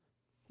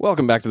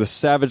Welcome back to the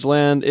Savage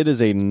Land. It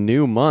is a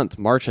new month.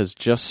 March has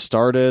just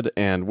started,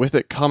 and with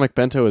it, Comic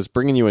Bento is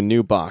bringing you a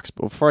new box.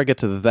 But before I get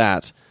to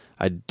that,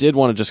 I did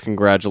want to just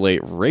congratulate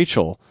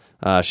Rachel.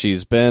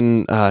 She's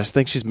been, I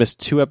think she's missed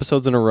 2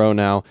 episodes in a row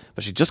now,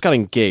 but she just got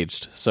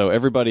engaged. So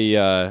everybody,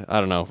 I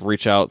don't know,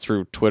 reach out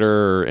through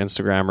Twitter or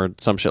Instagram or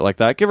some shit like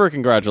that. Give her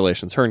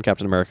congratulations. Her and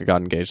Captain America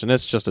got engaged, and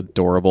it's just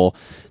adorable.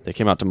 They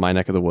came out to my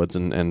neck of the woods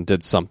and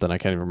did something. I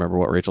can't even remember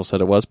what Rachel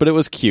said it was, but it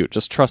was cute.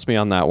 Just trust me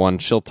on that one.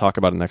 She'll talk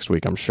about it next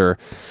week, I'm sure.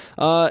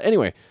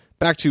 Anyway,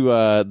 back to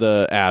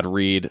the ad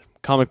read.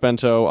 Comic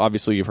Bento,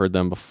 obviously you've heard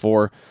them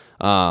before.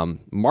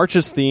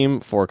 March's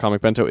theme for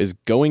Comic Bento is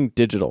Going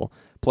Digital.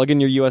 Plug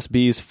in your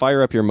USBs,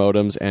 fire up your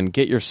modems, and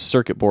get your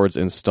circuit boards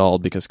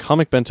installed because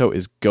Comic Bento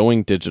is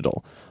going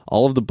digital.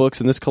 All of the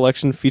books in this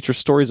collection feature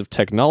stories of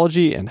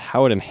technology and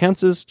how it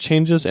enhances,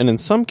 changes, and in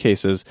some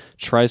cases,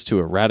 tries to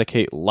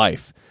eradicate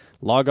life.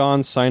 Log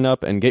on, sign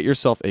up, and get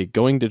yourself a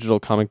Going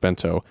Digital Comic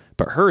Bento.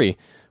 But hurry,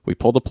 we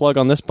pulled the plug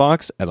on this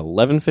box at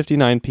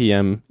 11:59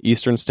 p.m.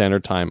 Eastern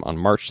Standard Time on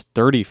March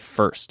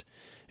 31st.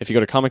 If you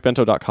go to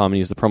comicbento.com and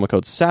use the promo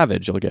code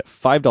SAVAGE, you'll get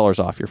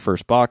 $5 off your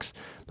first box.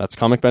 That's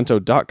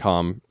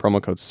comicbento.com,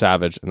 promo code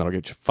SAVAGE, and that'll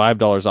get you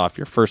 $5 off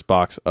your first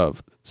box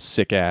of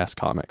sick-ass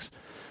comics.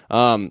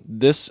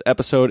 This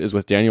episode is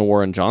with Daniel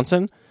Warren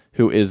Johnson,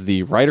 who is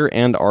the writer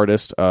and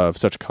artist of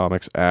such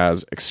comics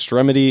as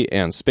Extremity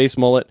and Space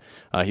Mullet.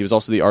 He was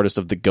also the artist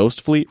of The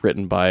Ghost Fleet,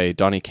 written by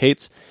Donny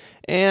Cates,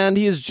 and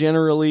he is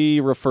generally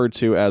referred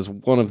to as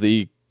one of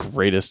the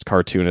greatest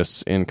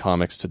cartoonists in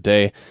comics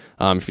today.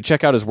 If you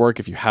check out his work,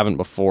 if you haven't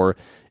before,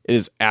 it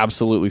is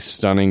absolutely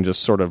stunning,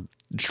 just sort of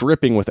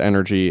dripping with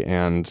energy,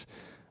 and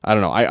I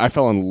don't know, I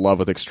fell in love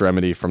with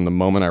Extremity from the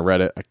moment I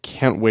read it. I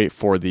can't wait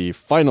for the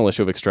final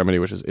issue of Extremity,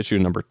 which is issue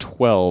number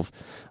 12,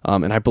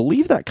 and I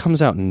believe that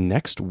comes out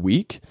next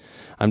week.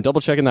 I'm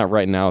double-checking that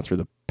right now through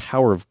the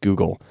power of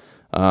Google.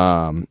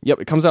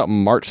 It comes out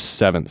March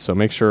 7th, so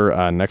make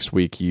sure next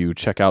week you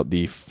check out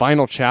the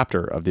final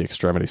chapter of the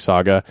Extremity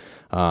saga,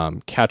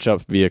 catch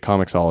up via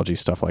Comixology,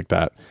 stuff like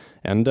that,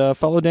 and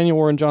follow Daniel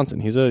Warren Johnson.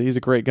 He's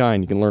a great guy,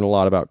 and you can learn a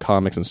lot about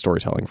comics and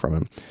storytelling from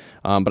him.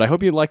 But I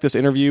hope you like this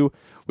interview.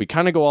 We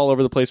kind of go all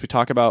over the place. We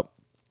talk about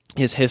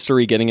his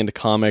history getting into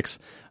comics,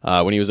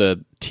 when he was a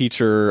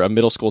teacher, a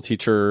middle school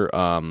teacher,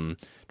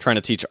 trying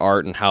to teach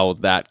art, and how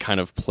that kind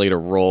of played a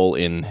role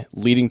in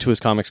leading to his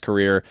comics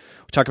career.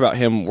 We talk about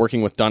him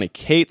working with Donny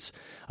Cates.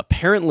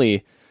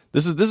 Apparently,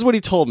 this is what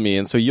he told me,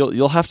 and so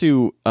you'll have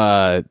to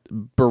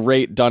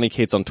berate Donny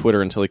Cates on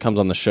Twitter until he comes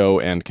on the show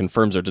and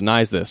confirms or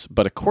denies this.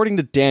 But according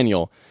to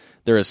Daniel,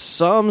 there is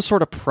some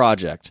sort of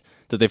project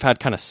that they've had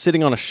kind of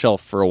sitting on a shelf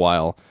for a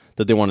while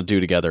that they want to do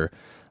together.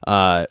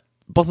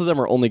 Both of them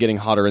are only getting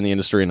hotter in the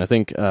industry, and I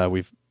think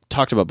we've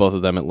talked about both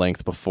of them at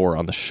length before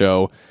on the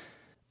show.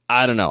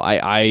 I don't know.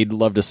 I'd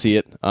love to see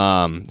it.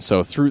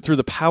 So through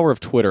the power of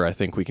Twitter, I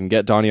think we can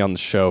get Donnie on the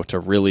show to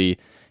really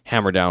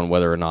hammer down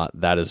whether or not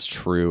that is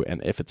true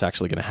and if it's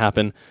actually going to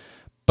happen.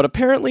 But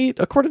apparently,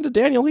 according to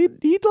Daniel,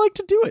 he'd like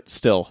to do it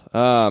still.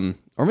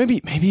 Or maybe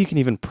you can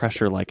even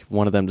pressure like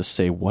one of them to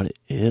say what it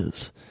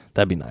is.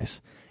 That'd be nice.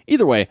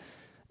 Either way,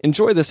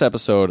 enjoy this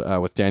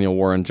episode with Daniel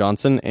Warren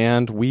Johnson,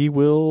 and we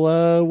will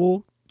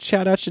we'll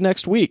chat at you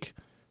next week.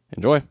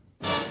 Enjoy.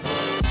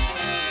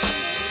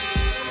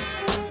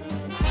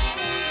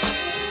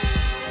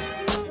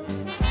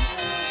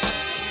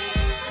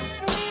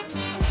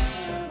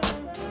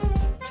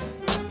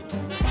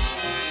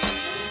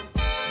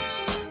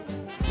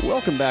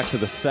 Welcome back to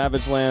the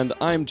Savage Land.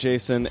 I'm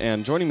Jason,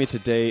 and joining me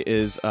today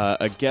is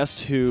a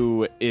guest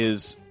who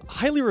is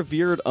highly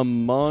revered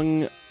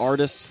among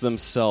artists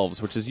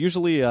themselves, which is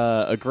usually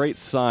a great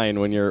sign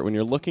when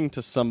you're looking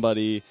to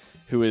somebody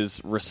who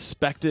is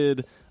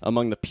respected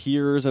among the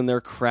peers in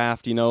their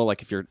craft. You know,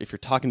 like if you're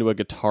talking to a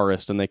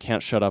guitarist and they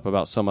can't shut up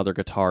about some other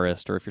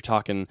guitarist, or if you're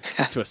talking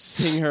to a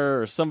singer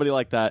or somebody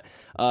like that.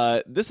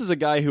 This is a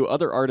guy who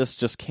other artists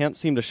just can't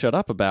seem to shut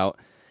up about.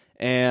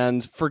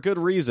 And for good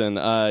reason.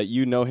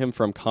 You know him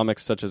from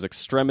comics such as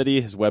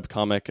Extremity, his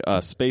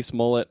webcomic Space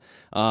Mullet,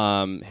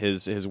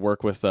 his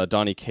work with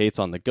Donny Cates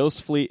on The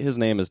Ghost Fleet. His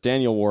name is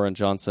Daniel Warren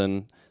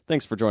Johnson.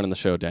 Thanks for joining the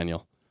show,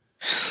 Daniel.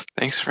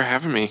 Thanks for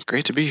having me.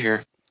 Great to be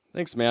here.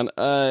 Thanks, man.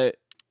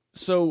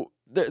 So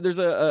there's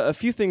a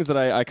few things that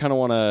I kind of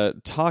want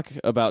to talk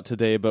about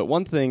today, but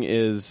one thing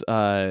is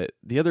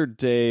the other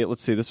day,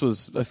 let's see, this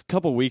was a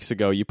couple weeks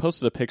ago, you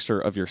posted a picture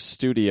of your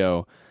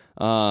studio,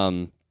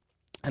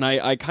 and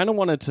I kind of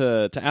wanted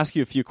to ask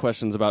you a few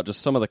questions about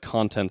just some of the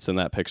contents in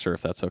that picture,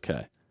 if that's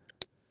okay.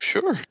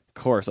 Sure. Of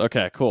course.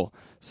 Okay, cool.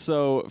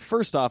 So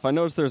first off, I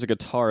noticed there's a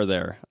guitar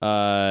there.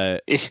 Are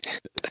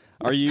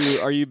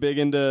you big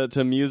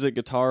into music,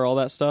 guitar, all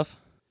that stuff?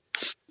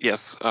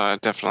 Yes,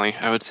 definitely.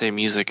 I would say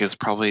music is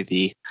probably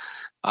the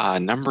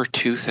number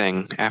 2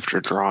 thing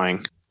after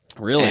drawing.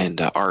 Really?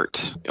 And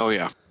art. Oh,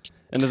 yeah.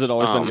 And has it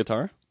always been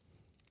guitar?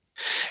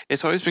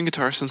 It's always been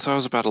guitar since I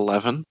was about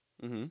 11.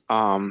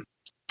 Mm-hmm.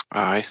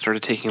 I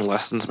started taking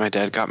lessons. My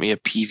dad got me a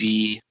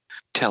PV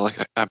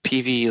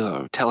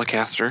PV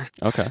Telecaster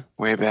Okay.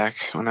 way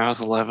back when I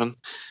was 11.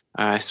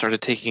 I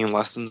started taking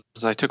lessons.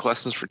 I took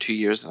lessons for 2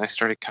 years, and I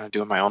started kind of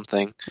doing my own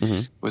thing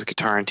with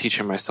guitar and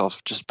teaching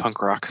myself just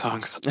punk rock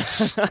songs.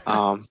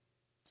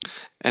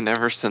 And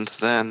ever since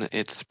then,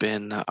 it's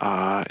kind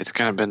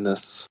of been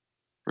this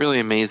really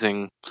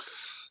amazing,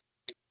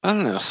 I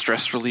don't know,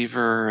 stress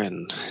reliever,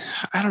 and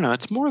I don't know,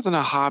 it's more than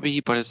a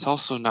hobby, but it's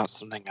also not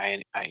something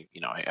I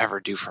ever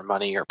do for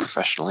money or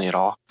professionally at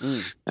all.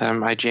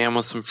 I jam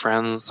with some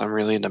friends. I'm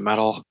really into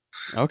metal.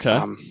 Okay.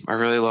 I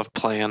really love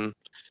playing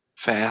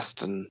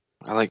fast, and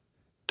I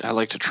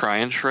like to try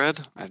and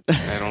shred. I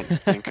don't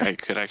think I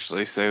could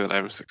actually say that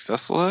I'm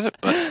successful at it,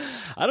 but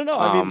I don't know.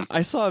 I mean,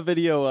 I saw a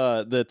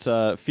video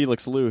that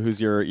Felix Liu, who's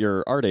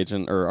your art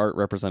agent or art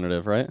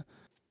representative, right?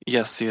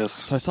 Yes.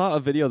 So I saw a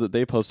video that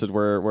they posted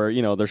where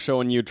they're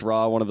showing you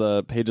draw one of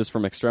the pages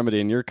from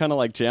Extremity, and you're kind of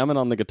like jamming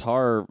on the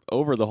guitar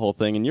over the whole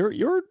thing, and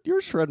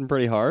you're shredding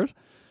pretty hard.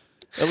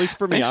 At least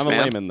for me, Thanks, I'm a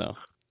man. layman though.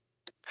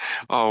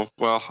 Oh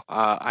well,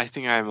 I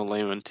think I'm a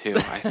layman too.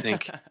 I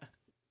think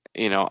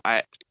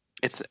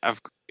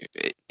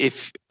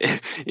it's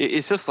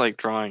just like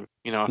drawing.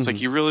 If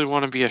like you really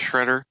want to be a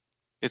shredder,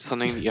 it's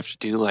something that you have to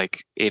do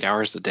like 8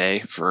 hours a day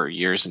for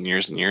years and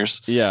years and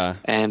years. Yeah.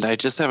 And I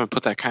just haven't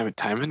put that kind of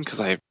time in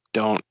because I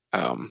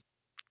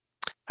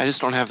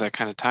just don't have that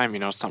kind of time.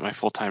 It's not my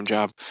full-time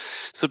job.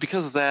 So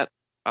because of that,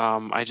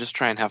 I just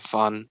try and have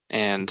fun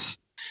and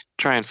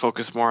try and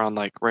focus more on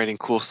like writing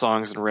cool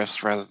songs and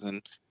riffs rather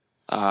than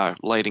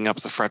lighting up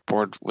the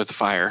fretboard with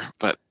fire.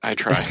 But I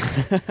try.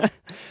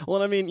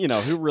 Well, I mean,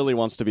 who really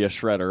wants to be a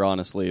shredder,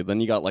 honestly? Then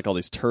you got like all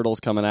these turtles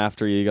coming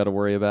after you got to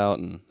worry about,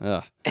 and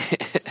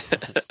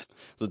it's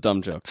a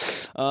dumb joke.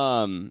 So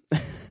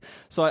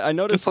I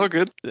noticed It's all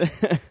good.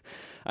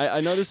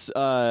 I noticed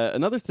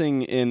another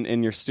thing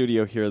in your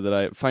studio here that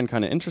I find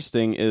kind of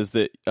interesting is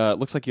that it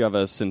looks like you have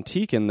a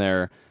Cintiq in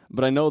there,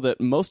 but I know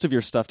that most of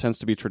your stuff tends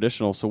to be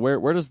traditional. So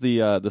where does the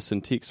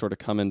Cintiq sort of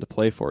come into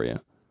play for you?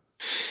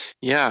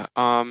 Yeah.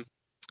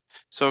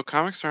 So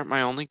comics aren't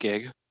my only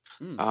gig.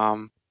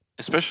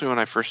 Especially when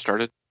I first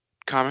started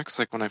comics,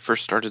 like when I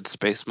first started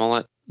Space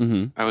Mullet,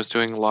 I was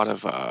doing a lot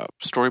of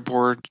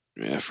storyboard,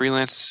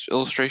 freelance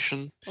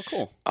illustration. Oh,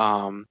 cool.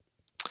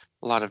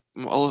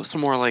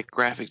 Some more like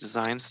graphic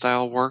design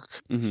style work.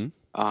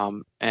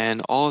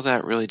 And all of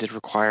that really did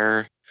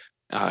require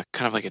kind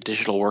of like a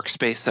digital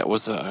workspace that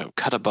was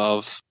cut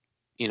above,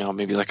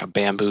 maybe like a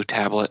bamboo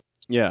tablet.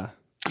 Yeah.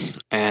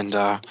 And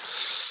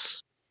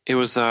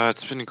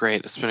it's been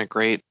great. It's been a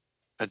great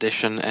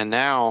addition, and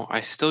now I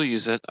still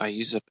use it. I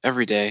use it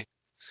every day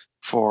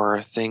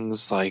for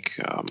things like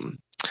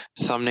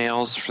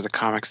thumbnails for the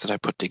comics that I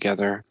put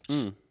together,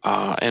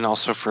 and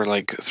also for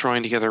like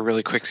throwing together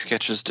really quick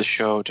sketches to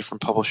show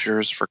different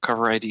publishers for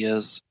cover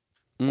ideas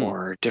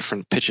or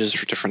different pitches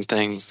for different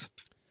things.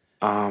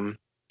 And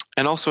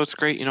also it's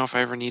great, if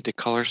I ever need to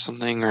color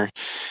something, or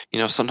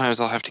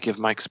sometimes I'll have to give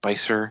Mike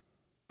Spicer,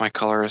 my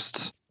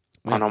colorist,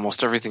 on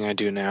almost everything I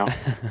do now.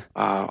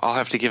 I'll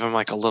have to give him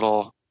like a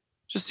little,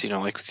 just,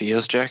 like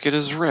Thea's jacket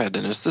is red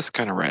and it's this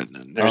kind of red,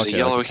 and there's a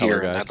yellow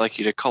here, and I'd like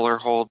you to color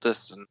hold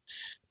this and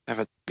have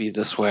it be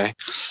this way.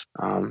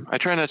 I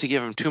try not to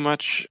give him too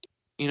much,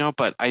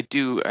 but I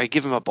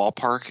give him a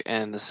ballpark,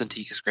 and the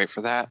Cintiq is great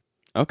for that.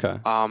 Okay.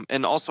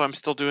 And also I'm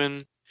still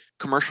doing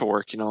commercial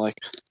work, like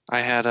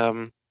I had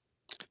a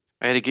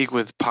gig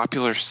with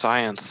Popular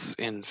Science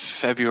in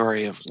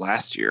February of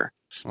last year,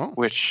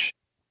 which,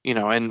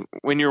 and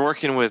when you're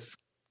working with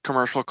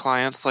commercial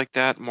clients like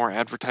that, more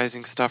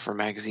advertising stuff or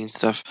magazine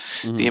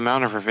stuff, the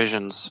amount of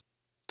revisions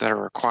that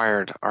are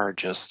required are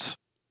just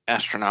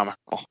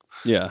astronomical.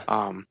 Yeah.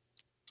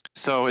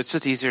 So it's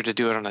just easier to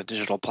do it on a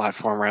digital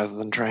platform rather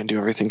than try and do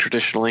everything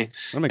traditionally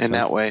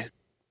that way.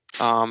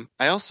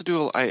 I also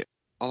do a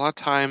lot of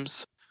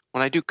times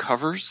when I do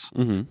covers,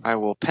 I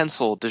will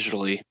pencil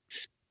digitally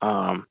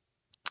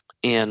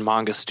in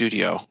Manga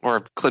Studio,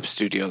 or Clip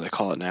Studio they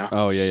call it now.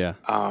 Oh yeah.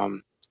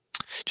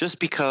 Just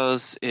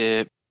because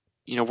it,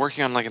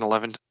 working on like an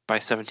 11 by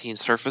 17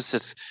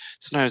 surface,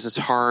 sometimes it's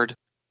hard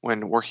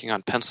when working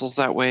on pencils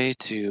that way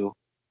to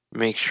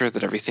make sure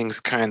that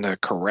everything's kind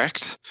of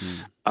correct.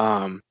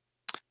 And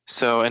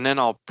then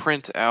I'll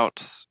print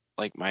out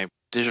like my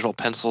digital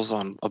pencils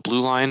on a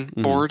blue line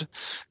board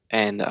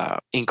and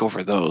ink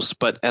over those.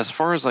 But as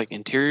far as like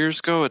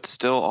interiors go, it's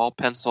still all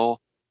pencil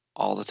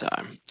all the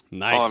time.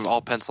 Nice.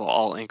 All pencil,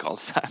 all ink all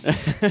the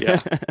time. Yeah.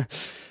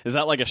 Is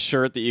that like a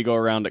shirt that you go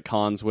around at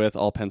cons with?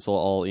 All pencil,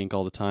 all ink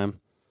all the time?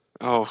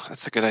 Oh,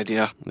 that's a good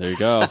idea. There you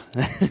go.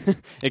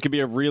 It could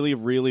be a really,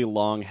 really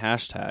long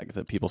hashtag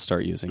that people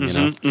start using,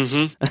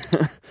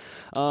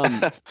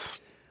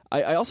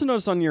 I also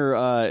noticed on your,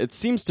 it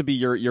seems to be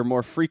your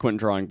more frequent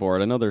drawing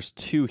board. I know there's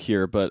two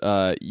here,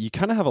 but you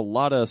kind of have a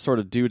lot of sort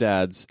of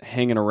doodads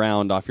hanging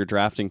around off your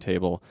drafting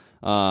table.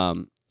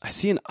 I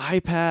see an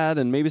iPad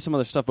and maybe some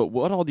other stuff, but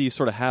what all do you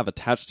sort of have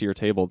attached to your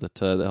table that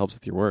helps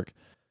with your work?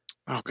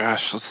 Oh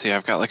gosh, let's see.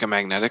 I've got like a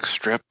magnetic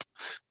strip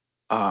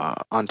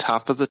on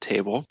top of the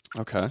table.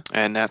 Okay.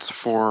 And that's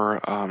for,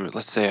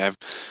 let's say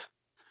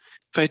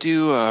If I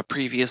do a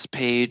previous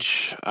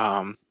page,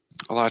 a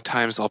lot of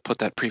times I'll put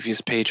that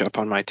previous page up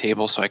on my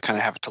table so I kind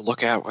of have it to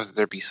look at, whether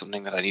there be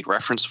something that I need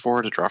reference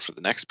for to draw for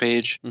the next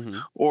page,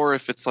 or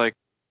if it's like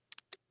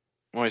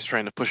I'm always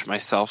trying to push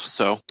myself,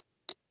 so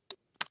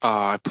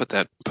I put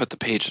the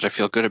page that I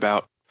feel good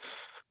about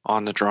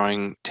on the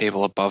drawing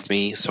table above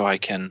me, so I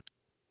can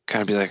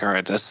kind of be like, all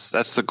right,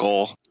 that's the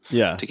goal,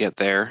 to get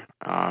there.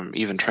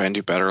 Even try and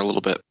do better a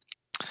little bit.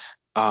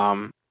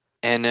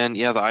 And then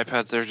the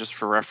iPad's there just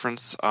for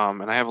reference.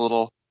 And I have a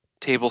little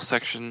table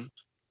section,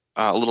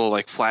 a little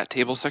like flat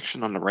table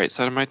section on the right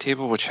side of my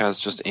table, which has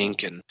just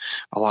ink and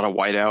a lot of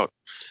whiteout.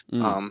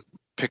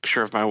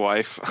 Picture of my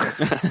wife.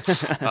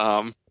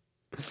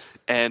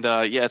 And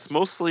it's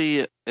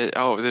mostly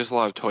there's a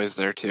lot of toys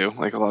there too,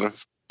 like a lot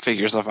of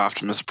figures of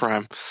Optimus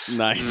Prime.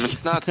 Nice.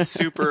 It's not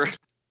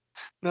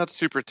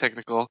super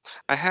technical.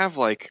 I have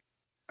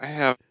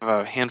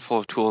a handful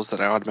of tools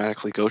that I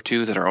automatically go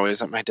to that are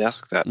always at my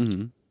desk that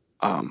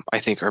I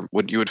think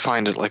you would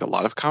find at like a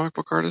lot of comic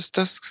book artist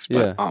desks.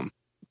 But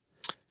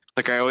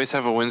like I always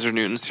have a Winsor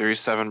Newton Series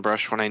 7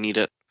 brush when I need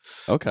it.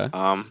 Okay.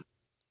 I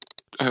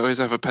always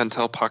have a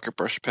Pentel pocket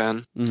brush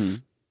pen.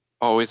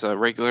 Always a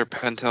regular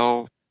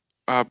Pentel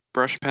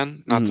brush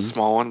pen, not the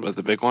small one, but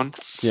the big one.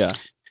 Yeah.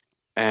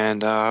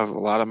 And a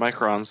lot of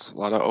microns, a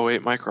lot of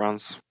 08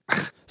 microns.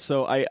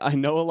 So I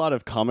know a lot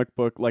of comic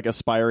book, like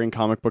aspiring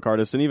comic book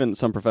artists, and even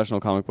some professional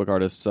comic book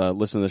artists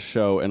listen to this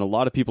show, and a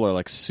lot of people are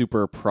like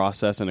super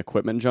process and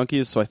equipment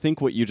junkies. So I think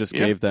what you just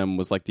gave them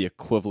was like the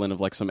equivalent of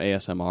like some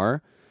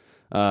ASMR,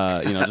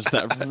 just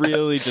that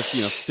really just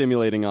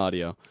stimulating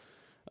audio.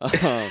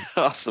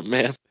 Awesome,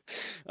 man.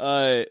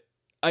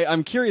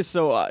 I'm curious.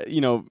 So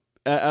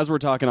as we're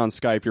talking on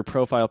Skype, your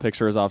profile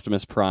picture is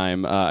Optimus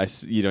Prime.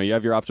 You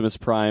have your Optimus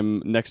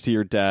Prime next to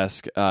your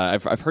desk.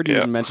 I've heard you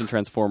even mention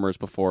Transformers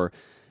before.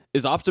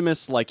 Is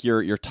Optimus like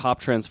your top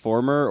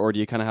Transformer, or do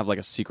you kind of have like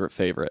a secret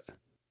favorite?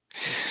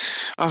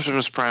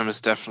 Optimus Prime is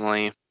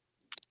definitely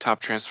top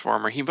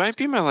Transformer. He might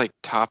be my like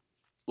top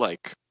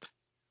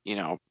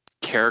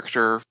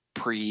character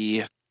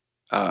pre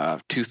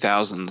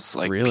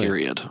 2000s really?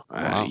 Period.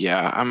 Wow.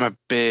 I'm a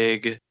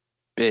big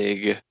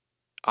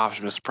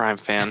Optimus Prime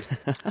fan.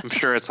 I'm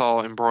sure it's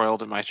all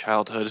embroiled in my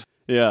childhood.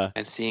 Yeah.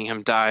 And seeing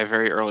him die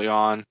very early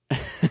on.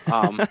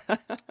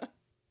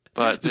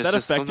 But did that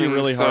affect you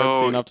really hard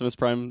seeing Optimus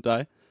Prime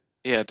die?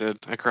 Yeah, it did.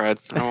 I cried.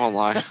 I won't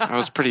lie. I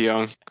was pretty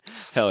young.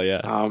 Hell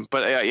yeah.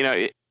 But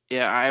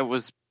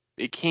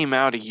it came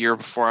out a year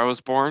before I was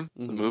born,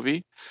 the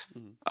movie.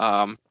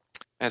 And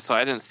so I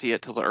didn't see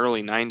it till the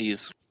early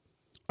 90s.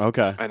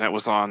 Okay. And that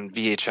was on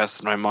VHS,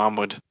 and my mom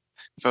would,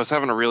 if I was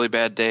having a really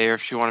bad day, or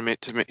if she wanted me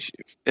to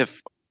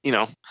if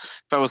I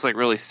was like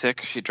really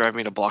sick, she'd drive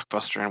me to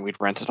Blockbuster and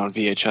we'd rent it on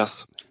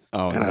VHS.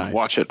 Oh, and nice. I'd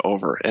watch it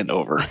over and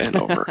over and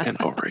over and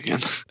over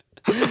again.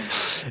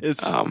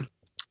 That's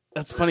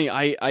funny.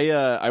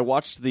 I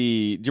watched do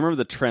you remember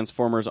the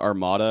Transformers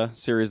Armada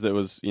series that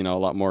was, a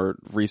lot more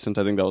recent?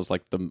 I think that was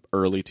like the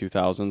early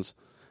 2000s.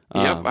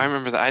 Yep, I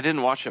remember that. I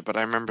didn't watch it, but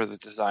I remember the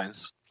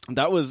designs.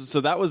 That was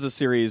a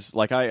series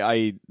like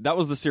that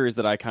was the series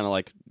that I kind of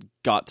like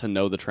got to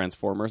know the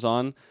Transformers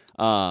on.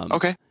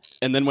 Okay.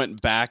 And then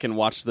went back and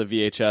watched the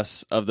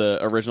VHS of the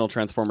original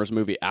Transformers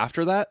movie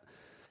after that.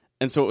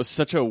 And so it was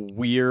such a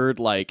weird,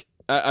 like,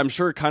 I'm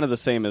sure kind of the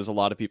same as a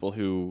lot of people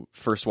who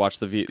first watched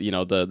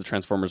the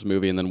Transformers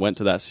movie and then went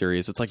to that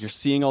series. It's like you're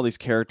seeing all these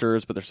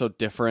characters, but they're so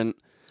different.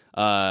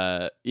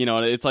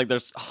 It's like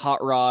there's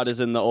Hot Rod is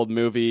in the old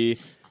movie,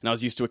 and I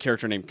was used to a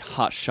character named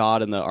Hot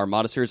Shot in the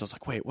Armada series. I was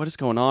like, wait, what is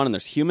going on? And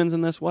there's humans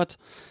in this? What?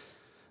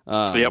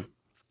 Yep.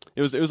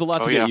 It was a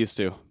lot to get used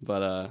to,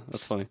 but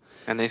that's funny.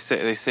 And they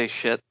say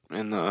shit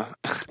in the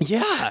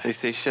they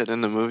say shit in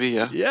the movie.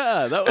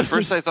 Yeah. That was at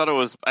first I thought it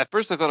was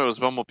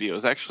Bumblebee. It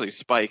was actually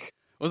Spike.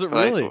 Was it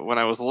really? When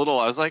I was little,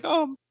 I was like,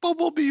 oh,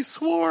 Bumblebee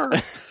swore.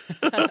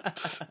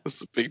 This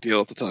is a big deal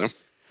at the time.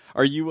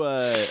 Are you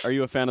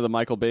a fan of the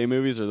Michael Bay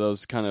movies, or are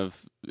those kind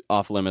of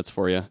off limits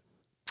for you?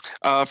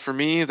 For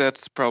me,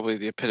 that's probably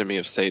the epitome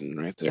of Satan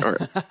right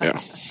there.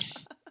 Yeah.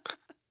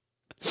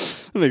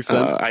 That makes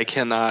sense. I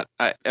cannot.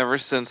 Ever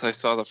since I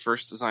saw the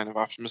first design of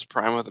Optimus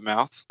Prime with a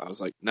mouth, I was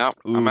like, nope,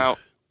 I'm out.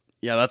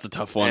 Yeah, that's a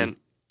tough one. And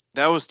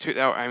that was too.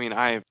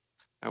 I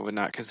would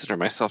not consider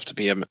myself to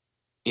be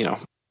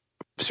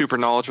super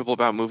knowledgeable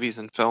about movies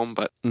and film,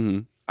 but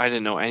I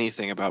didn't know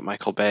anything about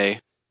Michael Bay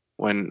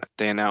when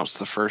they announced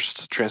the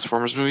first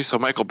Transformers movie. So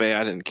Michael Bay,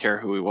 I didn't care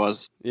who he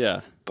was.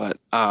 Yeah. But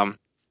I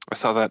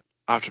saw that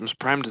Optimus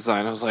Prime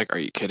design. I was like, are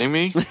you kidding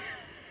me?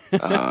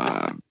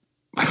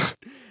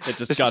 It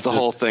just the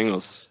whole thing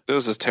was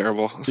just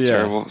terrible. It was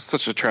terrible. It's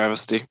such a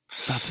travesty.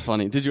 That's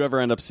funny. Did you ever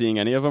end up seeing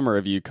any of them, or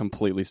have you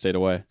completely stayed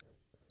away?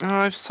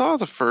 I saw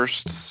the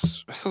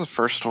first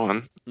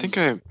one. I think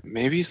I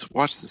maybe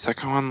watched the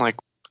second one like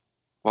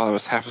while I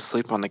was half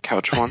asleep on the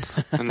couch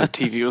once, and the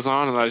TV was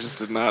on, and I just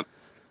did not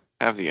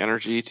have the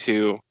energy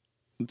to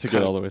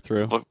get all the way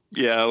through. Look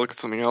at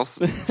something else.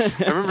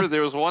 I remember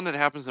there was one that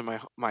happens in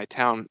my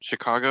town,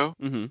 Chicago.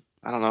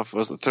 I don't know if it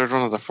was the third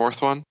one or the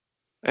fourth one.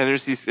 And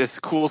there's this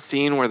cool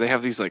scene where they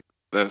have these like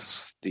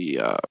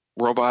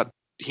robot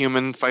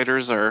human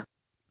fighters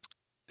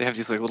they have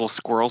these like little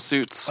squirrel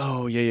suits.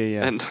 Oh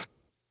yeah. And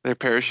they're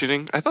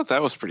parachuting. I thought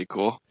that was pretty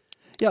cool.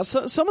 Yeah,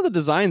 so some of the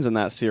designs in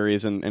that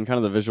series and kind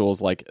of the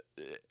visuals, like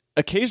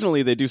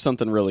occasionally they do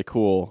something really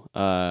cool,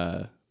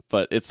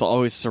 but it's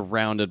always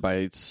surrounded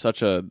by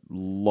such a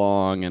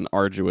long and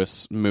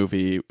arduous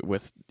movie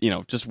with,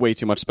 just way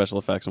too much special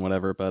effects and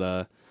whatever.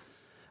 But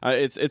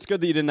it's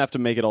good that you didn't have to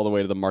make it all the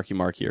way to the Marky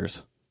Mark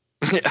years.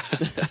 Yeah.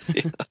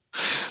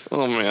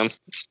 Oh man.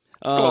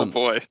 Oh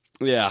boy.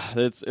 Yeah,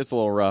 it's a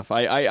little rough.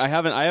 I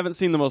haven't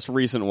seen the most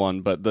recent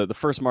one, but the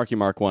first Marky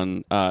Mark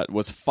one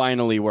was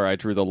finally where I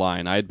drew the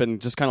line. I had been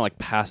just kind of like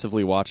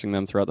passively watching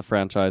them throughout the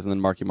franchise, and then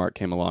Marky Mark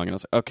came along, and I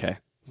was like, okay,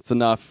 it's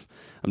enough.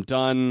 I'm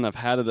done. I've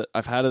had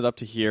it up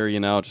to here.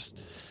 Just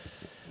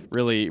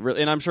really,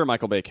 and I'm sure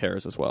Michael Bay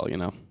cares as well.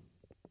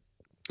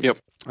 Yep.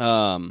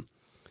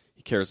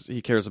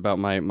 He cares about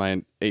my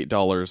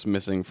 $8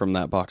 missing from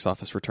that box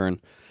office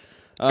return.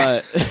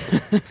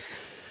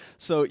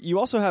 So you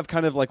also have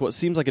kind of like what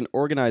seems like an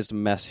organized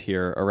mess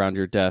here around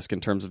your desk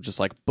in terms of just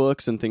like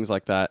books and things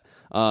like that.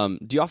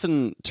 Do you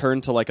often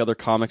turn to like other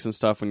comics and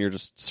stuff when you're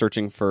just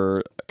searching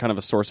for kind of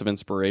a source of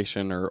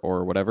inspiration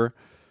or whatever?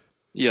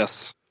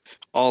 Yes,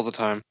 all the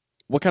time.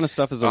 What kind of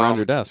stuff is around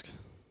your desk?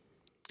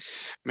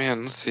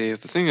 Man, let's see.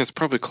 The thing that's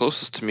probably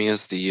closest to me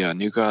is the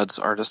New Gods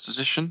Artist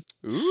Edition.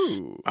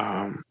 Ooh.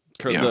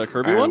 The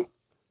Kirby one?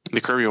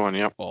 The Kirby one,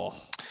 yep. Oh.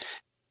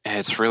 And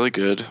it's really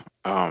good.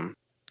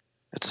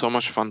 It's so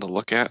much fun to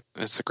look at.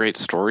 It's a great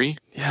story.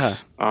 Yeah.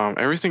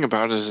 Everything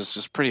about it is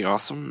just pretty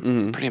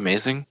awesome, pretty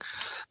amazing.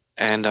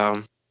 And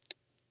I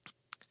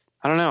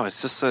don't know.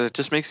 It's just it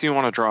just makes me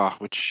want to draw.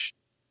 Which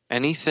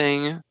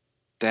anything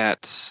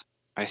that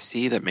I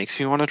see that makes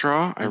me want to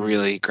draw, I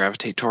really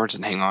gravitate towards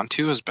and hang on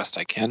to as best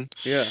I can.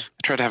 Yeah.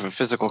 I try to have a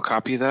physical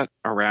copy of that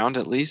around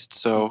at least.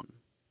 So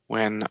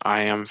when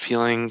I am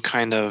feeling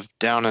kind of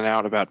down and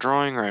out about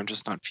drawing, or I'm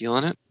just not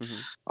feeling it,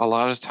 a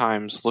lot of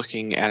times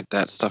looking at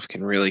that stuff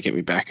can really get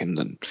me back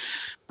into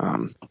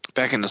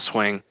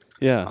swing.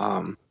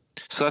 Yeah.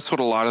 So that's what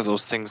a lot of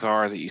those things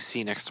are that you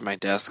see next to my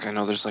desk. I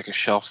know there's like a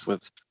shelf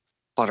with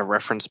a lot of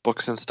reference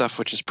books and stuff,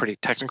 which is pretty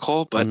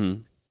technical, but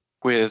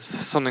with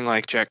something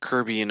like Jack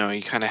Kirby, you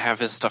kind of have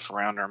his stuff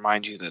around to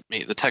remind you that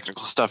the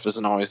technical stuff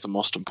isn't always the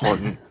most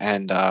important.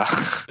 And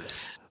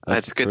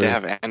it's good to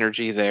have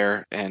energy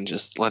there and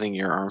just letting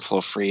your arm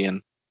flow free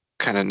and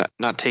kind of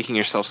not taking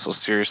yourself so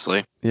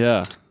seriously.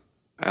 Yeah.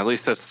 At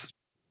least that's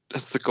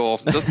the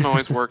goal. It doesn't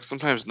always work.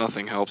 Sometimes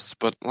nothing helps,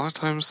 but a lot of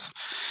times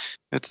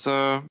it's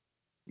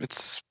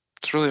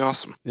really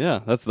awesome. Yeah,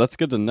 that's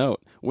good to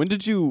note. When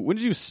did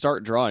you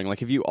start drawing?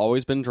 Like, have you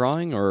always been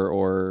drawing,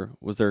 or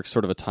was there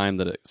sort of a time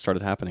that it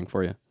started happening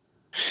for you?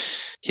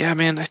 Yeah,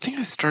 man, I think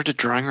I started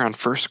drawing around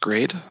first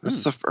grade.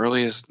 That's the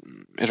earliest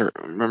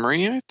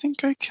memory I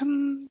think I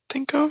can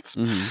think of.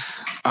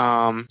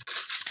 The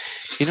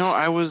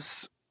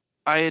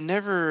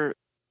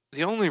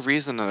only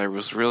reason that I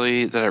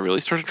really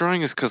started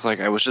drawing is because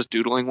I was just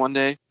doodling one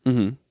day,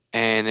 and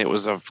it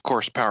was of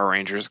course Power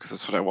Rangers because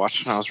that's what I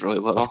watched when I was really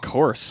little. Of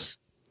course.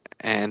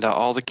 And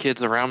all the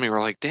kids around me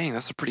were like, "Dang,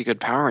 that's a pretty good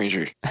Power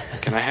Ranger.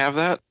 Can I have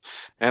that?"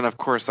 And of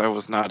course, I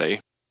was not a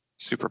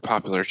super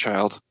popular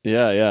child.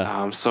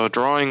 Yeah. So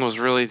drawing was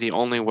really the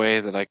only way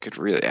that I could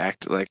really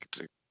act to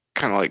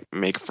kind of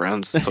make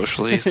friends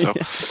socially. So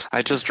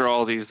I just draw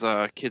all these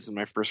kids in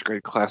my first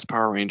grade class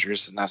Power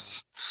Rangers, and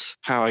that's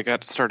how I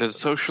got started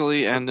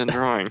socially and in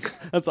drawing.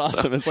 That's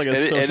awesome. So, it's like a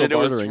social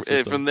bartering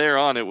system. From there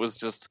on, it was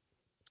just,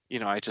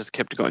 I just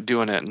kept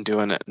doing it. And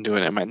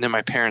then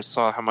my parents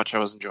saw how much I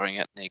was enjoying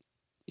it, and they,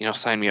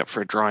 signed me up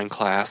for a drawing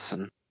class,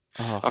 and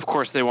of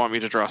course, they want me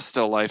to draw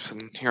still lifes,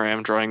 and here I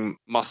am drawing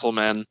muscle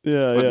men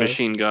with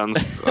machine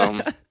guns.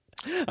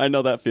 I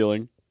know that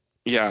feeling.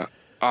 Yeah.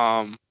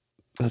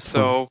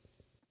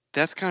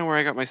 That's kind of where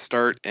I got my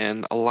start,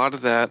 and a lot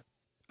of that,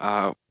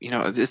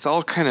 it's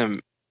all kind of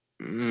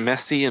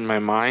messy in my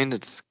mind.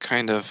 It's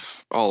kind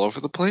of all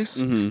over the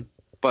place.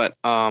 But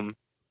I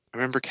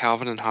remember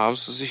Calvin and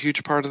Hobbes was a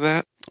huge part of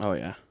that. Oh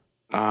yeah.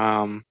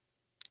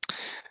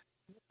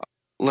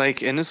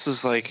 And this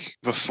is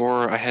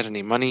before I had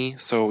any money,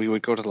 so we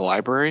would go to the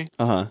library,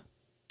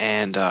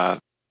 and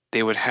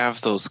they would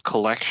have those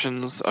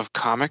collections of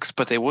comics,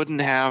 but they wouldn't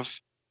have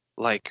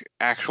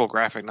actual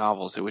graphic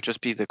novels. It would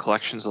just be the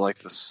collections of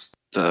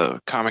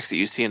the comics that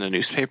you see in a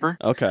newspaper.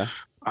 Okay.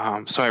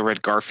 So I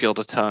read Garfield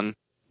a ton.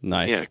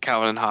 Nice. Yeah,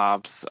 Calvin and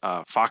Hobbes.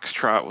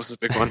 Foxtrot was a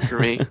big one for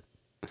me.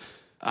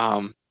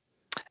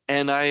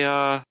 And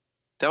that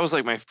was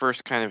my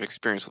first kind of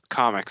experience with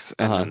comics,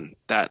 and then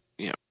that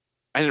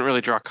I didn't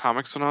really draw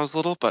comics when I was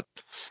little, but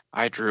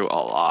I drew a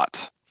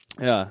lot.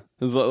 Yeah,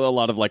 there's a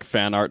lot of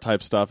fan art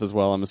type stuff as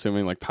well. I'm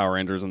assuming Power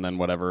Rangers and then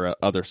whatever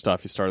other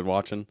stuff you started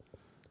watching.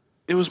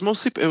 It was a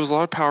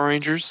lot of Power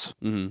Rangers.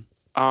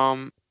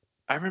 I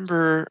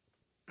remember.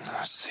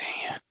 Let's see.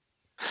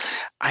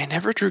 I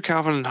never drew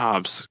Calvin and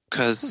Hobbes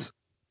because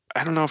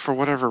I don't know, for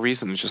whatever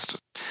reason,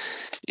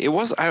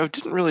 I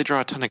didn't really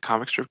draw a ton of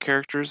comic strip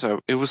characters.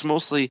 It was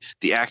mostly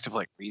the act of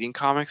like reading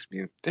comics,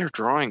 being they're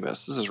drawing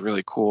this. This is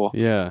really cool.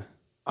 Yeah.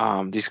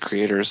 These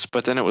creators,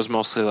 but then it was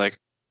mostly like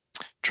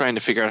trying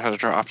to figure out how to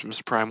draw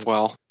Optimus Prime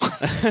well.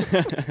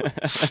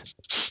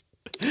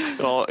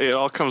 It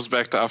all comes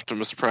back to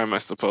Optimus Prime, I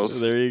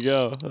suppose. There you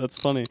go. That's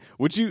funny.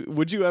 Would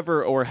you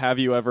ever, or have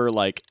you ever,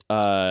 like,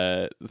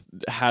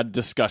 had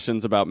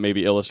discussions about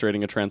maybe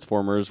illustrating a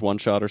Transformers one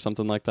shot or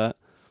something like that?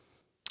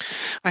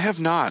 I have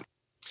not.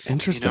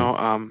 Interesting.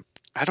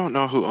 I don't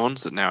know who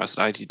owns it now. Is it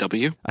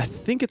IDW? I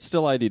think it's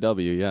still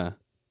IDW. Yeah.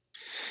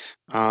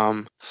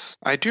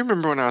 I do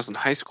remember when I was in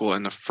high school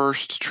and the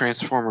first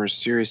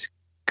Transformers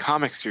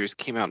comic series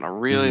came out in a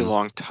really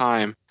long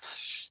time,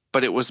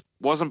 but it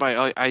wasn't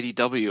by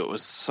IDW. It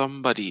was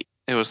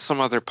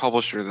some other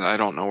publisher that I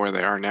don't know where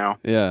they are now.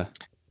 Yeah.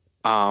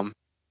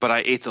 But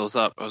I ate those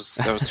up. That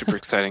was super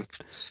exciting.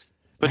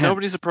 But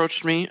nobody's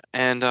approached me,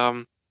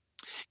 and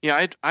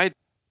yeah, I'd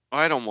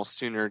almost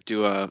sooner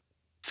do a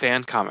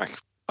fan comic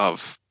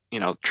of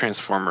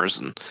Transformers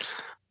and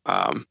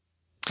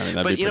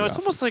but it's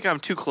awesome. almost like I'm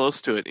too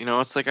close to it.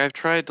 It's like I've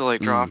tried to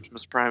like draw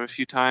Optimus Prime a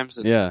few times,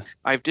 and yeah,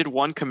 I did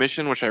one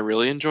commission which I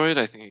really enjoyed.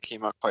 I think it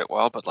came out quite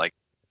well, but like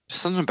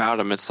something about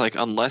him, it's like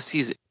unless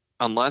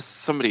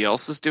somebody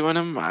else is doing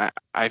him,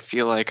 I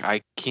feel like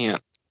I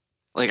can't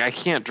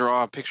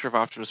draw a picture of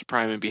Optimus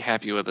Prime and be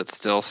happy with it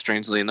still,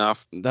 strangely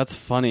enough. That's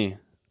funny.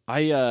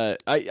 I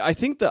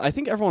think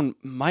everyone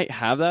might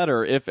have that,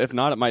 or if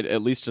not, it might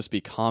at least just be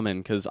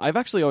common, because I've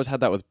actually always had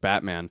that with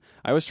Batman.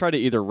 I always try to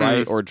either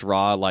write or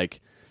draw,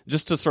 like,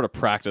 just to sort of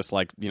practice,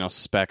 like,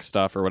 spec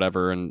stuff or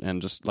whatever,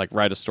 and just like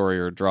write a story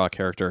or draw a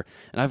character.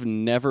 And I've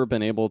never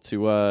been able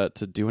to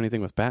do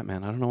anything with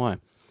Batman. I don't know why.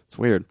 It's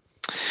weird.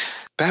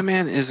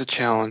 Batman is a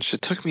challenge.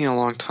 It took me a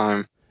long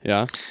time.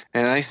 Yeah,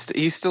 and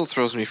he still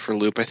throws me for a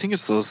loop. I think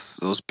it's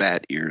those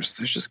bat ears.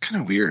 They're just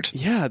kind of weird.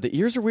 Yeah, the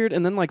ears are weird,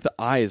 and then like the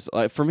eyes.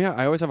 For me,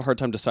 I always have a hard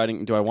time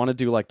deciding: do I want to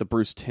do like the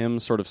Bruce Timm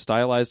sort of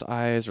stylized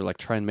eyes, or like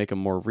try and make them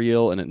more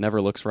real? And it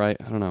never looks right.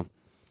 I don't know.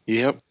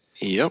 Yep.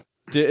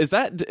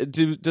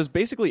 Does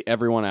basically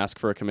everyone ask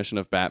for a commission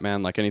of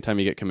Batman? Like anytime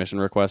you get commission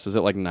requests, is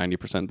it like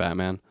 90%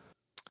 Batman?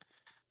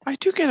 I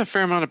do get a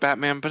fair amount of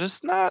Batman, but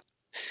it's not.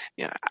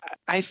 Yeah,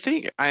 I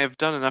think I have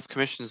done enough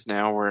commissions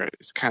now where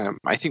it's kind of.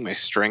 I think my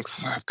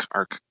strengths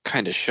are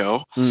kind of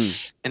show, and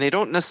they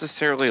don't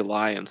necessarily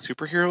lie in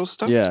superhero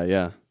stuff.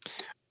 Yeah.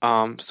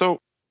 So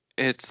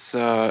it's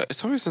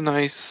always a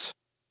nice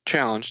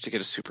challenge to get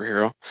a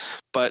superhero,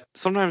 but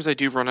sometimes I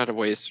do run out of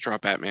ways to draw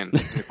Batman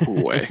in a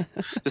cool way.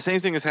 The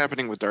same thing is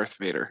happening with Darth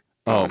Vader.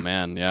 Oh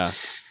man, yeah.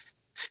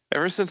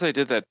 Ever since I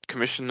did that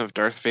commission of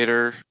Darth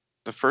Vader,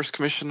 the first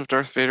commission of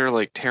Darth Vader,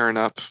 like tearing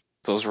up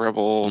those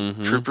rebel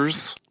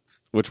troopers,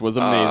 which was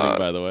amazing,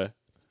 by the way.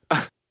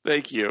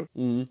 Thank you.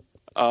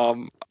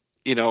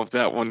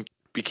 That one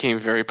became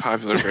very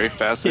popular very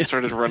fast. I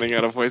started running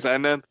out of ways,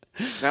 and then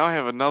now I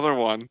have another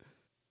one.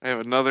 I have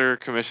another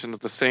commission of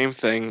the same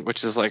thing,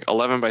 which is like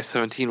 11 by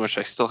 17, which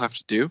I still have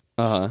to do.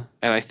 And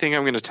I think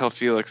I'm going to tell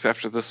Felix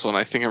after this one,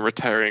 I think I'm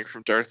retiring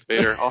from Darth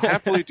Vader. I'll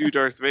happily do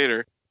Darth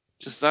Vader,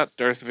 just not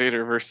Darth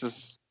Vader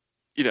versus,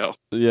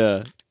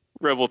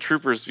 rebel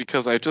troopers,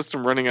 because I just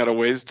am running out of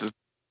ways to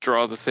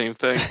draw the same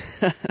thing.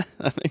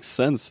 That makes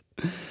sense.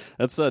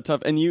 That's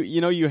tough. And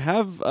you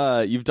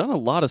have you've done a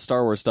lot of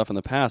Star Wars stuff in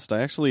the past. I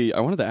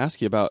wanted to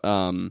ask you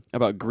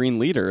about Green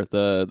Leader,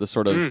 the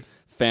sort of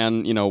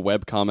fan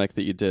web comic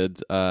that you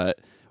did.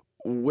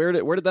 Where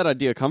did that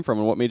idea come from,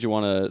 and what made you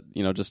want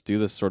to just do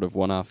this sort of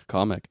one-off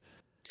comic?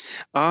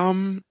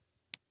 Well,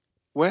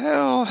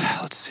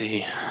 let's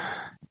see.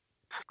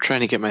 I'm trying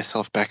to get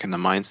myself back in the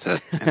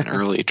mindset in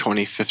early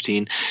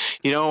 2015.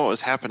 What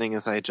was happening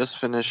is I had just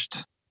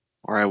finished,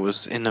 or I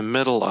was in the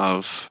middle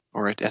of,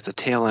 or at the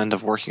tail end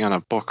of working on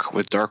a book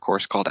with Dark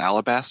Horse called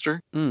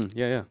Alabaster.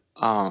 Yeah.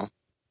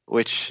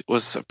 Which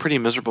was a pretty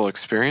miserable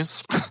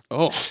experience.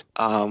 Oh.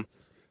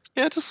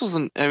 Yeah, it just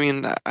wasn't. I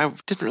mean, I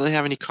didn't really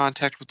have any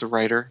contact with the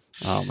writer.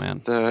 Oh man.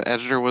 The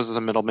editor was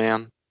the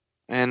middleman,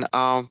 and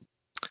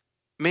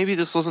maybe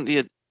this wasn't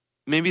the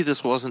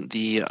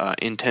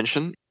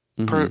intention,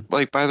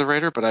 by the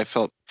writer, but I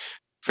felt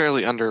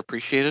fairly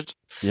underappreciated.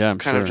 Yeah, I'm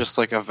kind of just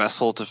like a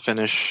vessel to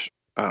finish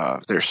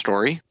their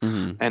story,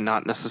 and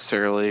not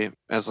necessarily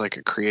as like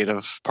a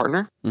creative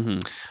partner.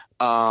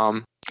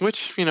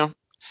 Which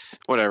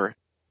whatever.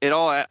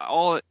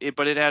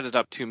 But it added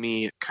up to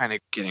me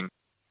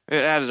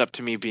It added up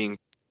to me being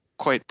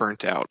quite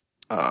burnt out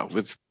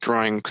with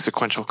drawing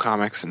sequential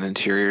comics and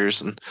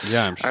interiors, and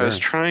yeah, I'm sure. I was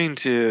trying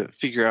to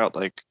figure out,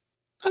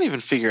 not even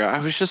figure out. I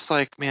was just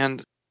like, man,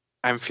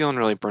 I'm feeling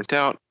really burnt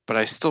out, but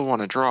I still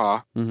want to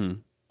draw.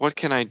 What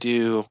can I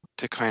do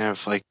to kind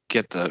of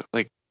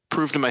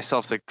prove to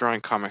myself that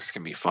drawing comics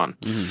can be fun?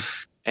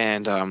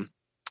 And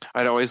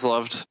I'd always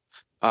loved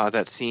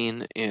that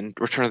scene in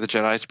Return of the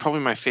Jedi. It's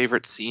probably my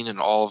favorite scene in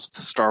all of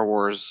the Star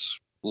Wars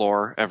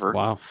lore ever.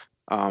 Wow.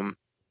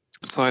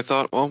 So I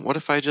thought, well, what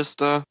if I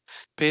just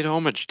paid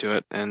homage to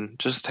it and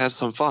just had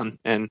some fun?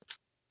 And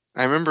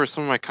I remember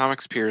some of my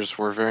comics peers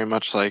were very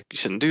much like, you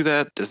shouldn't do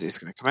that. Disney's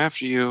going to come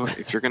after you.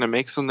 If you're going to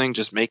make something,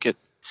 just make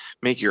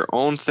your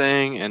own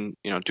thing and,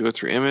 do it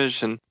through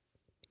Image. And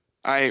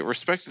I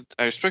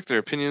respect their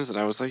opinions, and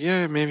I was like,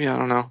 yeah, maybe, I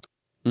don't know.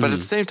 But at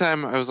the same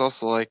time, I was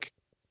also like,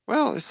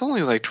 well, it's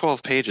only like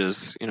 12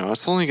 pages.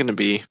 It's only going to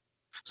be,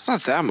 it's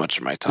not that much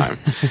of my time.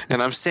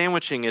 And I'm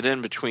sandwiching it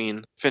in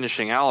between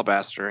finishing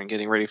Alabaster and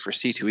getting ready for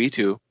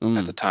C2E2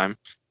 at the time.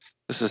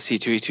 This is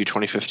C2E2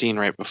 2015,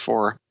 right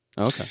before.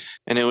 Okay.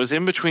 And it was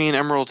in between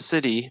Emerald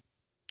City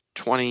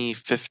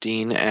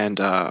 2015 and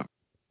C2E2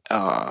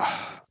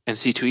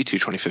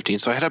 2015.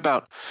 So I had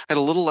a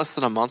little less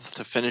than a month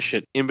to finish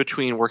it in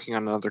between working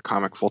on another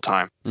comic full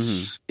time.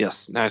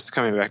 Yes, now it's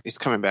coming back. It's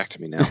coming back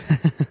to me now.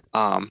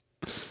 And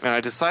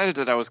I decided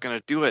that I was going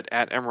to do it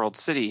at Emerald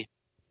City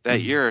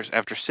that year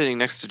after sitting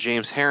next to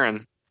James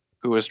Herron,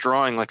 who was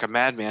drawing like a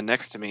madman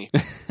next to me.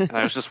 And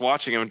I was just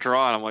watching him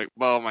draw, and I'm like,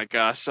 oh my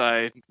gosh,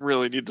 I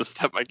really need to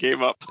step my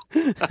game up.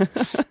 That's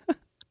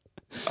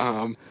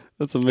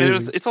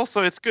amazing.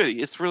 It's good.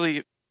 It's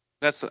really,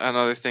 that's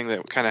another thing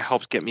that kind of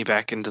helped get me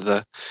back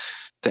into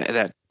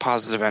that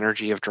positive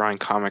energy of drawing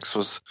comics,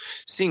 was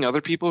seeing other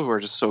people who are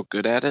just so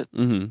good at it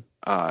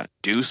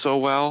do so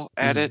well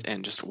at it,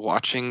 and just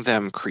watching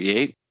them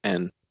create,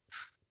 and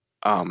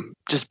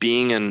just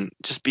being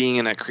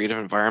in that creative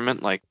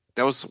environment. Like,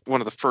 that was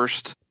one of the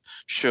first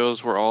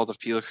shows where all the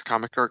Felix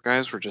Comic Art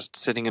guys were just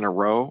sitting in a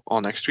row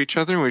all next to each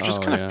other, and we were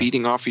just kind of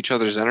feeding off each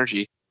other's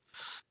energy.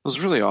 It was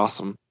really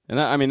awesome. And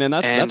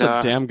that's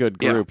a damn good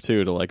group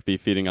too, to like be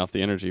feeding off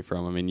the energy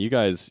from. I mean, you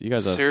guys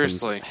have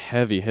some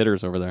heavy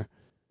hitters over there.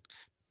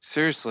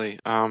 Seriously,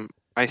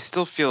 I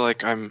still feel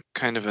like I'm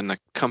kind of in the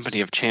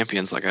company of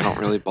champions, like I don't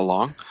really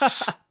belong.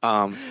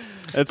 But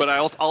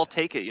I'll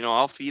take it.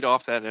 I'll feed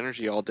off that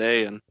energy all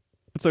day, and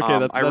it's okay.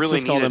 That's I really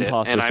just called needed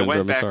imposter it. And syndrome. I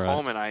went back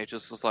home, and I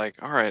just was like,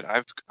 all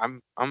right,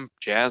 I'm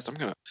jazzed.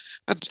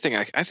 I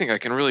think I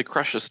can really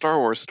crush a Star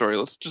Wars story.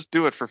 Let's just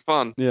do it for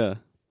fun. Yeah.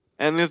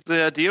 And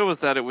the idea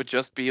was that it would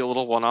just be a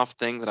little one-off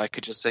thing that I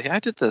could just say, hey, I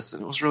did this,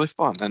 and it was really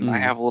fun. And I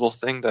have a little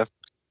thing to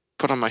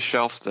put on my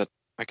shelf that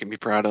I can be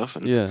proud of.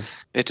 And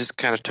it just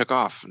kind of took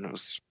off, and it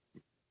was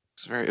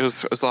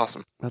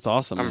awesome. That's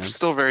awesome. I'm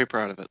still very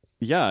proud of it.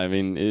 Yeah, I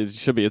mean, it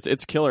should be.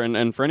 It's killer.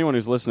 And for anyone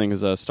who's listening,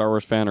 who's a Star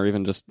Wars fan, or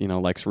even just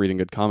likes reading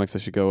good comics, they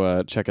should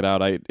go check it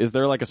out. Is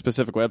there like a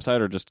specific website,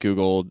 or just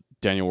Google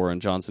Daniel Warren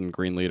Johnson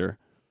Green Leader?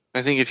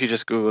 I think if you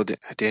just Google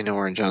Daniel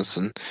Warren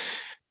Johnson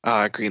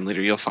Green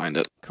Leader, you'll find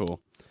it. Cool.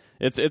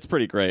 It's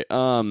pretty great.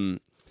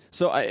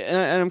 So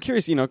I'm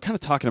curious, kind of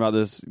talking about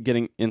this,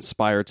 getting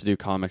inspired to do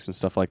comics and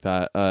stuff like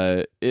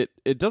that.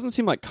 It doesn't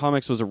seem like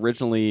comics was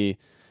originally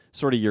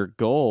sort of your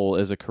goal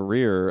as a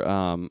career.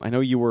 I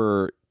know you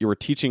were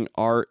teaching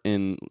art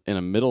in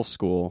a middle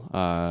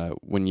school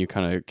when you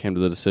kind of came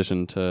to the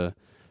decision to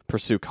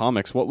pursue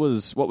comics. What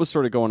was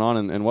sort of going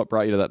on, and what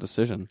brought you to that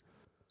decision?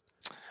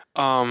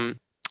 To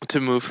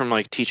move from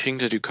like teaching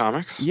to do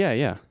comics?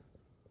 Yeah.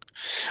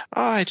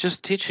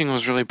 Teaching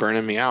was really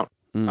burning me out.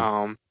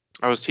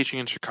 I was teaching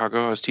in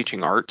Chicago. I was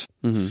teaching art,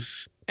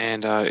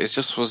 and it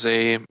just was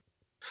a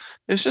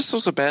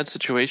bad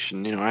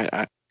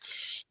situation.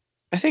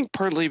 I think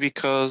partly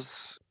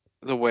because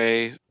the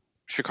way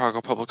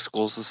Chicago public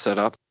schools is set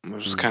up,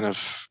 was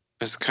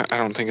I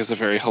don't think is a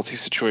very healthy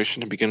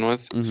situation to begin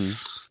with.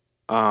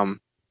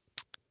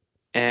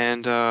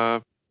 And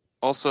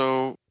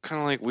also kind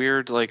of like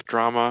weird like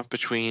drama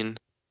between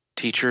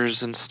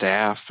teachers and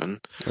staff, and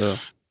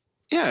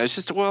it's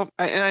just,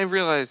 I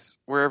realize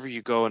wherever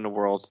you go in the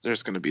world,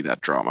 there's going to be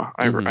that drama.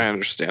 I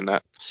understand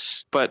that,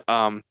 but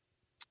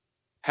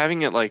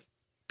having it like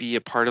be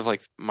a part of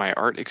like my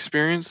art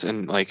experience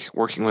and like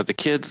working with the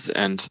kids,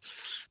 and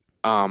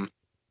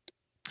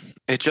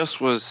it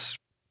just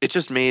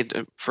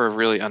made for a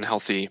really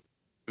unhealthy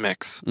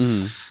mix.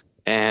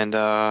 And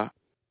I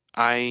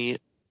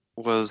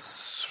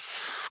was,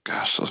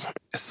 gosh,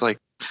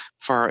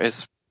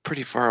 it's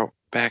pretty far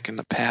back in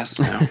the past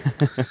now.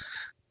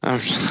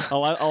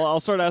 I'll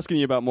start asking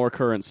you about more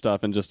current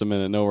stuff in just a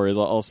minute. No worries.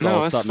 I'll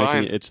stop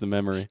making you itch the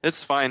memory.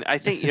 It's fine. I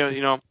think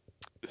it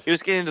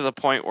was getting to the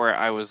point where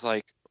I was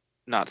like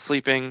not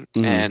sleeping,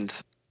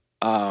 and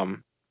I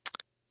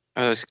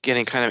was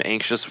getting kind of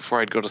anxious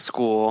before I'd go to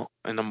school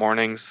in the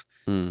mornings.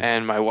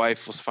 And my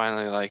wife was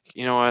finally like,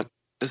 you know what?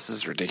 This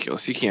is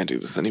ridiculous. You can't do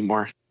this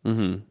anymore.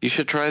 You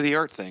should try the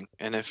art thing.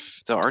 And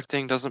if the art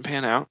thing doesn't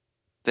pan out,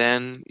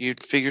 then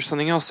you'd figure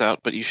something else out.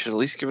 But you should at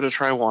least give it a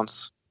try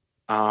once.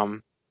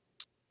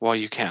 While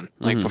you can,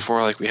 like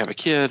before, like we have a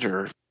kid,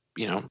 or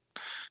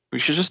we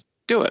should just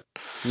do it.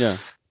 Yeah.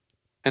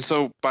 And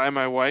so by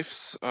my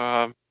wife's,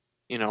 my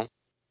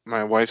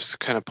wife's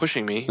kind of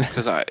pushing me,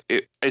 because I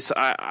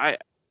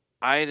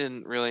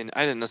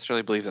didn't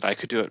necessarily believe that I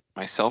could do it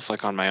myself,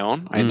 like on my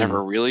own. I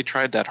never really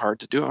tried that hard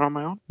to do it on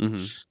my own.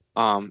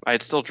 I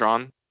had still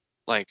drawn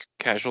like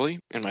casually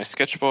in my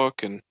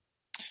sketchbook, and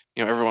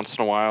every once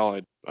in a while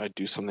I'd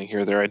do something here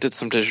or there. I did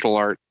some digital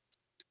art,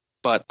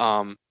 but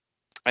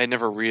I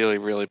never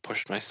really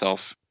pushed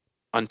myself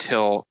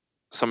until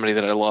somebody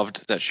that I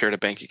loved that shared a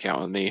bank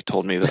account with me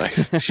told me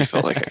that she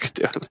felt like I could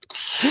do it.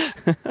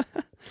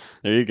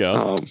 There you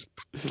go.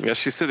 Yeah,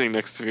 she's sitting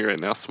next to me right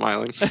now,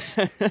 smiling.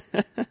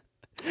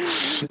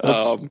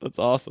 That's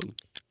awesome.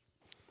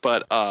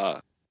 But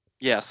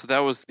yeah, so that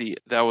was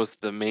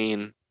the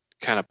main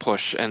kind of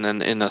push. And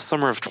then in the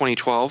summer of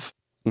 2012,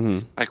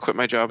 I quit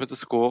my job at the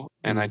school,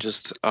 and I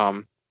just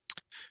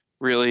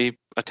really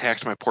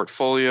attacked my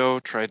portfolio,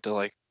 tried to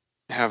like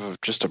have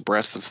just a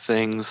breadth of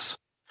things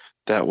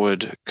that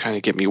would kind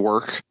of get me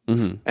work.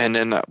 And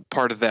then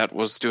part of that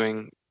was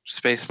doing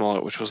Space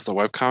Mullet, which was the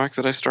webcomic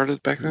that I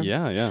started back then.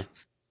 Yeah.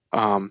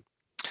 And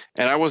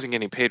I wasn't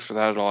getting paid for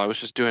that at all. I was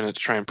just doing it to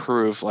try and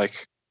prove,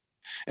 like,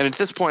 and at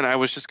this point I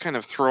was just kind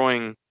of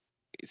throwing,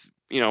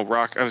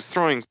 I was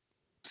throwing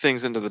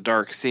things into the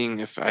dark, seeing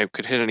if I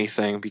could hit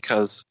anything,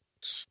 because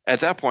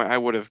at that point I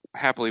would have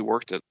happily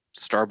worked at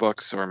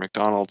Starbucks or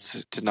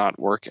McDonald's to not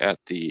work at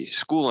the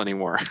school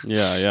anymore.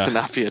 Yeah. To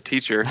not be a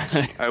teacher.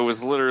 I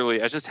was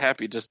just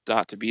happy just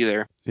not to be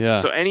there. Yeah.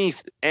 So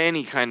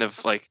any kind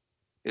of like,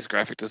 is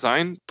graphic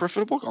design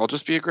profitable? I'll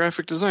just be a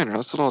graphic designer.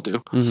 That's what I'll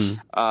do.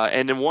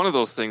 And then one of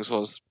those things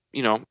was,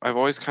 I've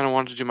always kind of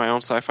wanted to do my own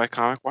sci-fi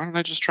comic. Why don't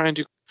I just try and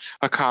do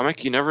a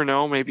comic? You never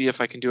know. Maybe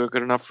if I can do it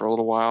good enough for a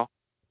little while,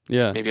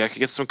 maybe I could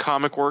get some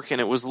comic work.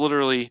 And it was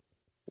literally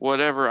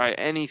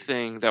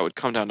anything that would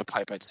come down the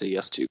pipe, I'd say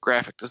yes to.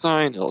 Graphic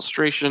design,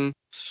 illustration.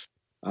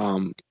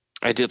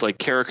 I did like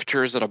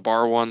caricatures at a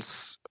bar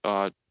once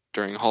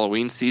during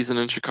Halloween season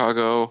in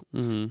Chicago.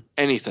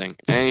 Anything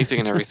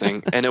and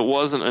everything. And it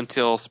wasn't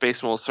until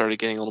Space Mullet started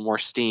getting a little more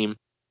steam,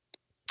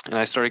 and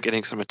I started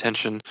getting some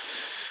attention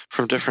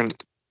from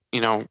different,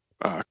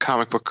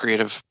 comic book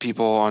creative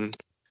people on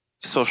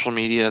social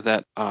media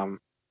that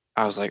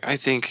I was like, I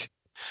think,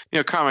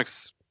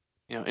 comics,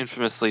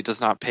 infamously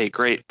does not pay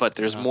great, but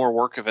there's more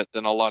work of it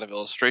than a lot of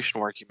illustration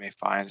work you may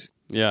find.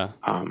 Yeah.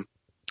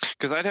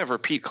 Because I'd have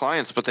repeat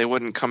clients, but they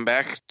wouldn't come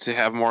back to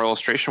have more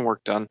illustration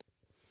work done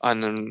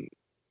on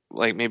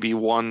like maybe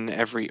once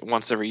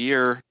every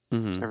year,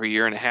 every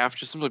year and a half,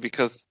 just simply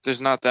because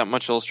there's not that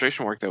much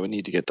illustration work that would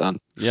need to get done.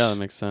 Yeah, that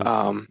makes sense.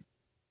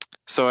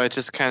 So I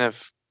just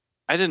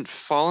I didn't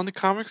fall into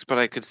comics, but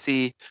I could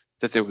see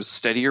that there was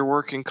steadier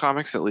work in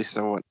comics, at least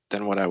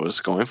than what I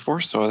was going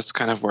for. So that's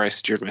kind of where I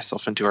steered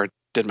myself into, or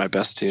did my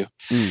best to.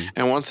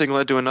 And one thing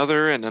led to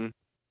another, and then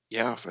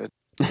one that's thing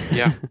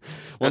kind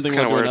led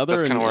to another.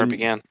 That's kind of where it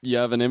began. You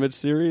have an image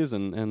series,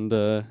 and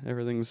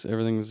everything's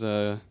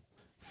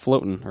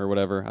floating or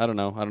whatever. I don't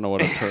know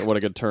what what a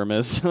good term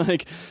is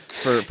like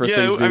for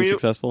things being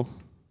successful.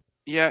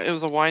 Yeah, it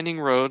was a winding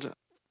road.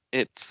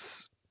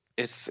 It's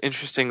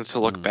interesting to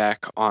look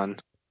back on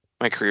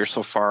my career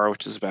so far,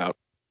 which is about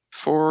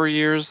 4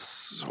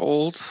 years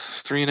old,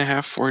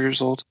 3.5, 4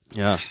 years old.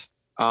 Yeah.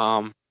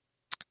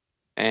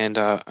 And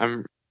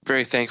I'm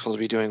very thankful to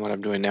be doing what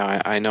I'm doing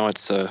now. I know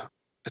it's a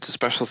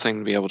special thing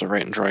to be able to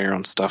write and draw your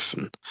own stuff,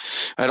 and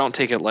I don't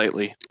take it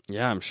lightly.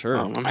 Yeah, I'm sure.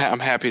 I'm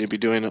happy to be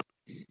doing it.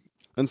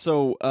 And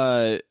so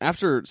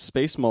after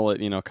Space Mullet,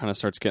 kind of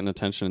starts getting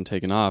attention and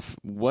taking off,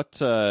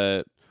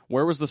 where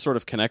was the sort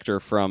of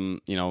connector from,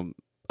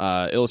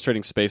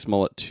 illustrating Space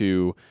Mullet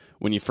to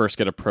when you first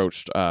get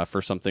approached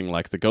for something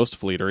like the Ghost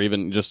Fleet, or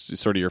even just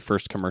sort of your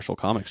first commercial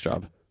comics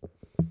job?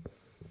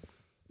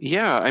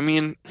 Yeah,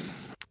 I'm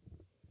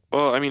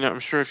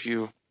sure if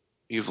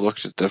you've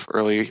looked at the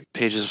early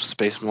pages of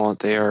Space Mullet,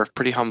 they are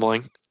pretty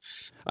humbling.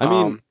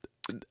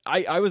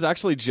 I was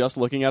actually just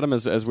looking at them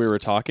as we were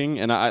talking,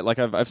 and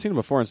I've seen them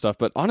before and stuff,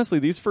 but honestly,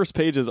 these first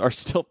pages are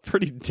still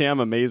pretty damn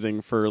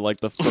amazing for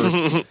like the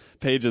first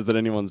pages that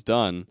anyone's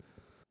done.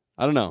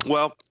 I don't know.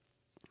 Well,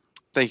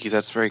 thank you.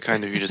 That's very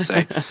kind of you to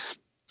say.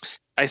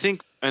 I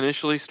think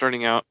initially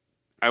starting out,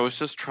 I was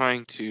just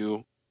trying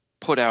to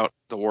put out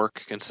the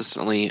work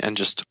consistently and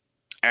just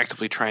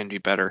actively try and be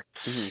better.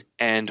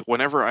 And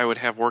whenever I would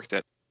have work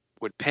that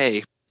would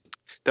pay,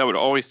 that would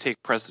always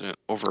take precedent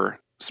over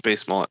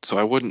Space Mullet. So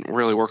I wouldn't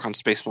really work on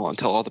Space Mullet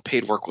until all the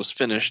paid work was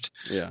finished.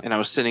 Yeah. And I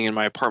was sitting in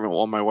my apartment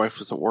while my wife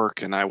was at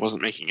work, and I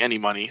wasn't making any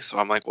money. So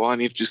I'm like, well, I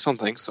need to do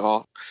something. So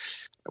I'll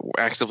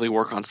actively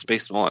work on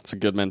Space Mullet. It's a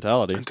good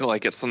mentality. Until I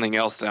get something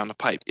else down the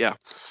pipe. Yeah.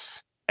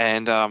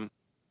 And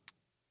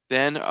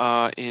then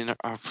in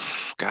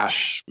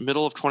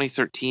middle of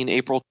 2013,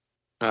 April,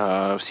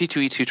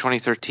 C2E2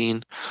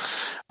 2013,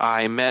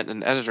 I met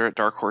an editor at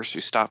Dark Horse who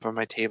stopped by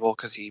my table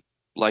because he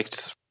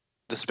liked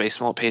the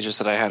Space Mullet pages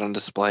that I had on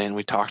display, and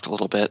we talked a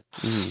little bit.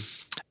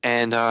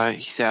 And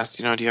he's asked,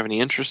 do you have any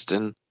interest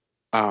in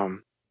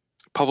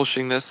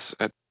publishing this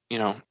at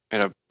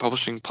a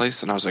publishing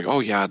place? And I was like, oh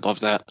yeah, I'd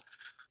love that.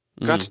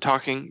 Got to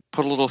talking,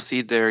 put a little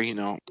seed there,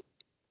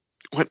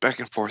 went back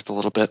and forth a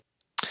little bit.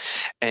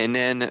 And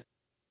then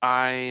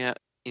they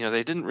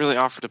didn't really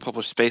offer to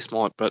publish Space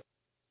Mullet, but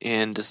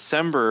in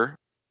December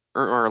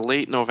or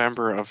late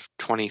November of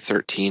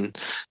 2013,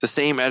 the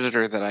same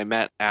editor that I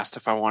met asked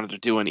if I wanted to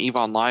do an EVE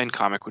Online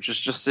comic, which was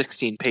just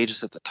 16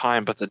 pages at the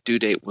time, but the due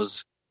date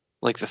was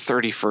like the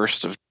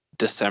 31st of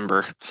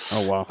December.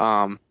 Oh,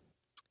 wow.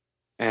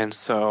 And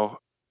so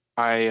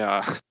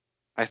I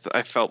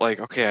I felt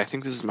like, okay, I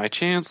think this is my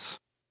chance.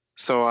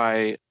 So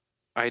I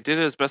did it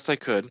as best I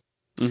could.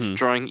 Mm-hmm.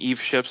 Drawing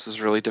Eve ships is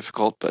really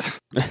difficult, but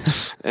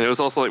and it was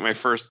also like my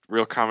first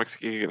real comics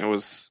gig, and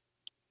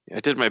I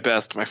did my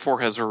best. My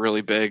foreheads were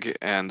really big,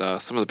 and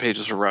some of the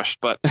pages were rushed,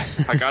 but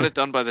I got it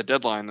done by the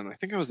deadline, and I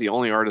think I was the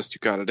only artist who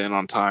got it in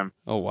on time.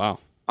 Oh wow!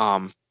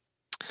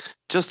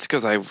 Just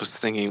because I was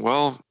thinking,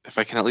 well, if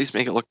I can at least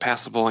make it look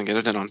passable and get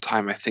it in on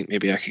time, I think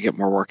maybe I could get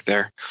more work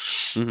there.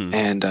 Mm-hmm.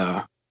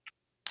 And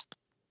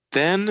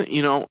then,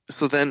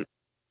 so then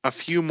a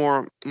few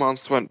more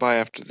months went by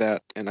after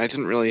that, and I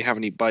didn't really have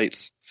any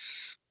bites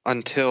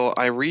until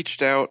I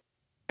reached out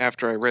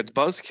after I read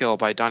Buzzkill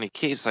by Donny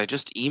Cates. I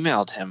just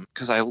emailed him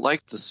because I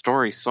liked the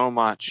story so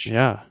much.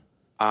 Yeah.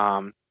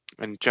 And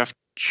Jeff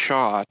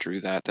Shaw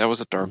drew that. That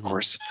was a Dark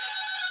Horse.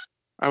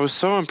 I was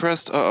so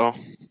impressed. Uh-oh.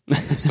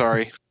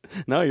 Sorry.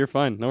 No, you're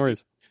fine. No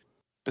worries.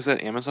 Is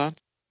that Amazon?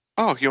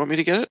 Oh, you want me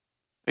to get it?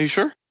 Are you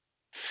sure?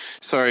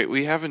 Sorry,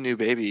 we have a new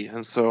baby,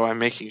 and so I'm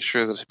making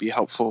sure that it'd be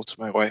helpful to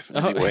my wife in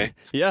any way.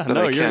 Yeah,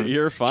 no,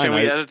 you're fine. Can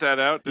we edit that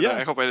out?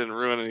 I hope I didn't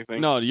ruin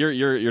anything. No,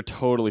 you're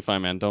totally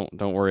fine, man. Don't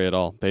worry at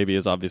all. Baby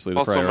is obviously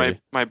the priority. Also,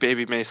 my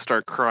baby may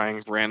start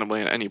crying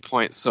randomly at any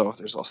point, so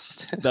there's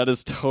also that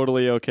is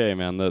totally okay,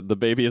 man. The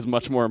baby is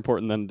much more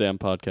important than a damn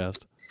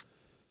podcast.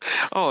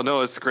 Oh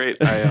no, it's great.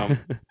 I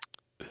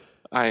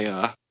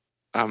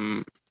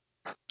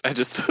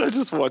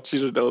just want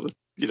you to know that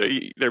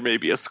there may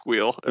be a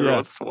squeal every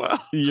once in a while.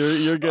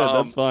 You're good.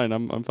 That's fine.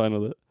 I'm fine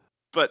with it.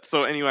 But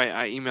so anyway,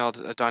 I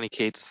emailed Donny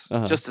Cates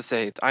just to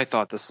say I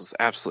thought this was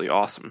absolutely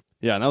awesome.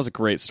 Yeah, and that was a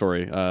great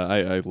story.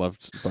 I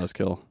loved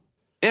Buzzkill.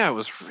 Yeah, it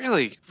was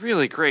really,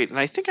 really great. And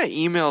I think I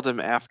emailed him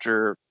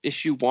after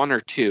issue 1 or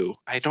 2.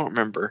 I don't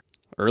remember.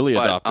 Early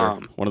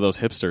adopter. One of those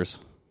hipsters.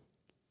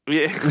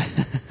 Yeah.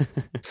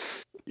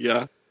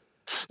 Yeah.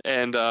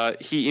 And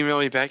he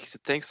emailed me back. He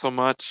said, thanks so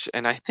much.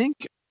 And I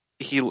think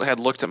he had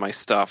looked at my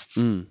stuff.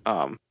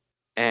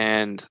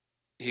 And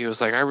he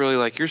was like, I really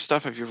like your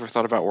stuff. Have you ever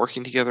thought about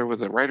working together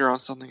with a writer on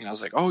something? And I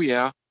was like, oh,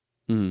 yeah.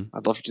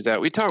 I'd love to do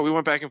that. We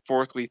went back and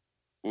forth.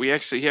 He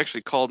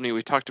actually called me.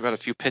 We talked about a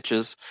few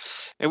pitches.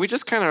 And we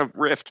just kind of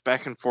riffed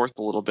back and forth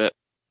a little bit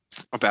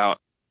about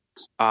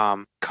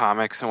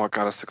comics and what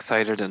got us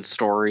excited and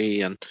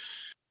story. And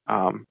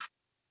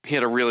he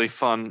had a really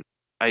fun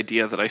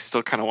idea that I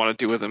still kind of want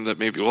to do with him that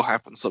maybe will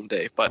happen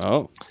someday. But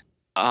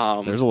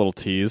there's a little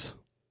tease.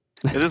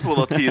 It is a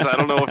little tease. I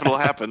don't know if it'll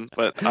happen,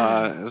 but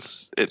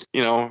if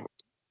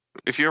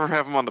you ever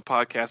have him on the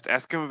podcast,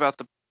 ask him about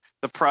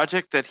the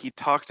project that he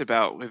talked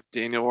about with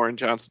Daniel Warren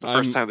Johnson the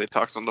first time they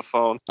talked on the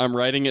phone. I'm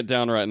writing it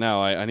down right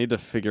now. I need to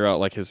figure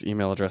out like his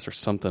email address or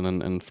something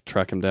and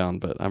track him down,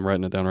 but I'm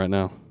writing it down right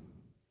now.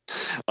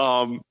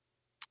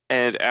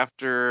 And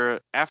after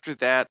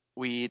that,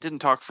 we didn't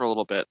talk for a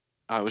little bit.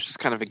 It was just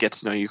kind of a get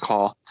to know you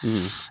call.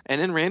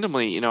 And then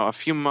randomly, a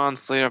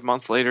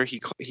month later,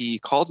 he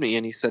called me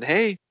and he said,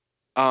 hey,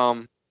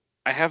 I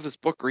have this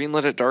book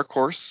greenlit at Dark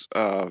Horse.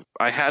 I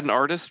had an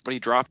artist, but he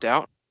dropped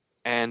out.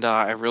 And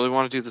I really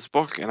want to do this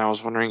book. And I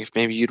was wondering if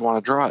maybe you'd want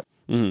to draw it.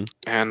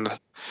 And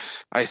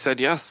I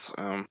said yes.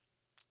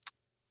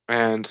 And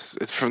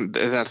it's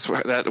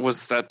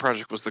that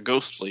project was the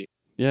Ghost Fleet.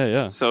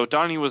 Yeah. So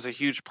Donnie was a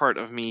huge part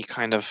of me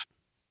kind of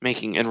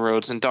making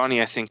inroads. And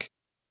Donnie, I think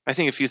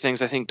a few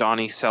things. I think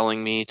Donnie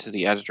selling me to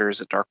the editors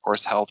at Dark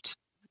Horse helped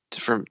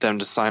for them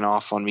to sign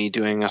off on me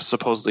doing a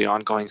supposedly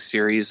ongoing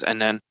series.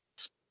 And then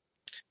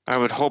I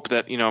would hope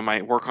that,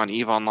 my work on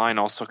EVE Online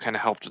also kind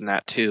of helped in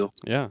that too.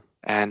 Yeah.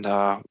 And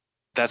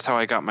that's how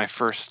I got my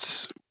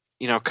first,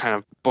 kind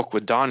of book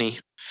with Donnie,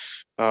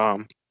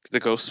 the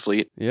Ghost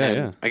Fleet. Yeah,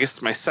 and I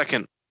guess my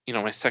second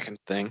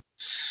thing.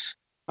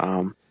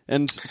 And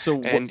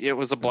it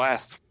was a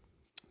blast.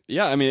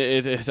 Yeah, I mean,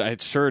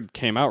 it sure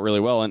came out really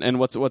well. And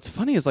what's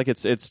funny is like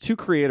it's two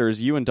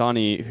creators, you and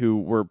Donnie, who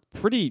were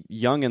pretty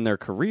young in their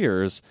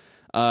careers,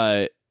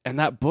 and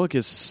that book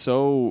is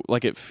so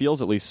like it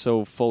feels at least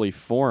so fully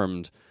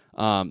formed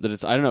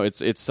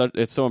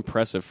that it's so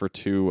impressive for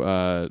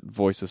two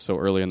voices so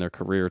early in their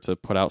career to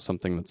put out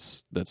something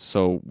that's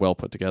so well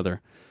put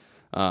together.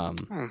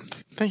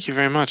 Thank you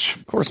very much.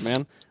 Of course,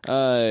 man.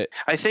 I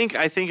think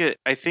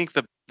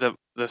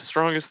the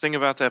strongest thing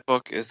about that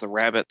book is the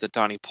rabbit that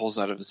Donnie pulls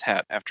out of his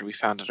hat after we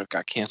found out it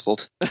got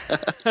canceled.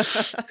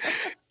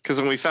 Because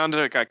when we found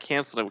out it got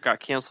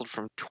canceled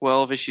from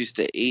 12 issues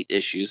to 8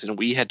 issues, and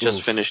we had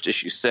just finished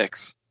issue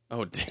 6.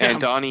 Oh, damn.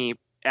 And Donnie,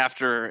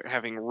 after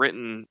having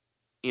written,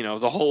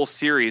 the whole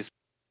series,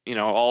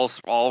 all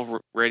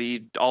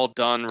ready, all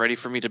done, ready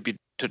for me to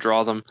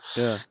draw them.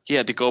 Yeah. He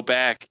had to go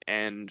back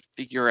and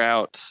figure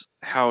out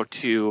how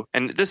to,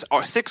 and this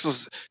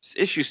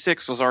issue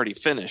 6 was already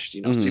finished,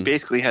 so he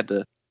basically had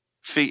to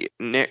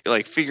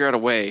figure out a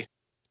way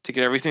to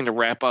get everything to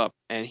wrap up,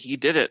 and he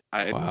did it.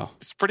 Wow.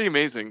 It's pretty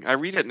amazing. I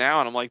read it now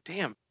and I'm like,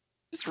 damn,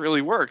 this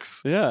really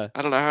works. Yeah.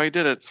 I don't know how he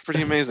did it. It's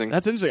pretty amazing.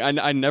 That's interesting.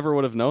 I never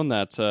would have known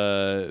that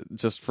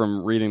just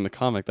from reading the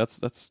comic.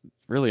 That's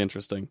really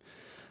interesting.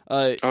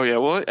 Oh yeah,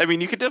 well, I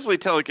mean, you could definitely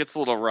tell it gets a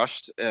little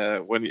rushed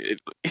when it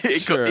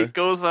sure. it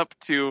goes up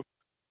to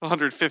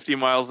 150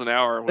 miles an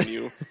hour when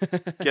you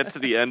get to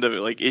the end of it,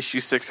 like issue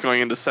 6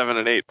 going into 7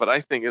 and 8. But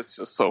I think it's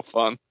just so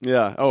fun.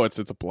 Yeah. Oh, it's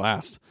a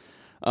blast.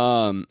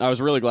 I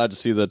was really glad to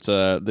see that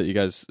that you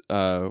guys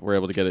were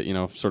able to get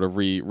it, sort of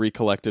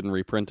recollected and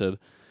reprinted.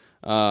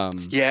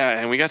 Yeah,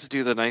 and we got to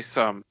do the nice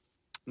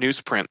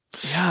newsprint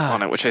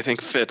on it, which I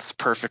think fits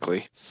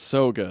perfectly.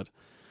 So good.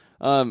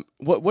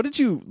 What did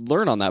you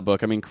learn on that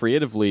book? I mean,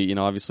 creatively,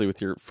 obviously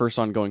with your first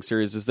ongoing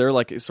series, is there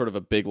like sort of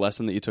a big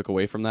lesson that you took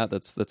away from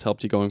that's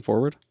helped you going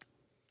forward?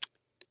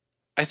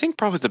 I think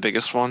probably the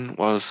biggest one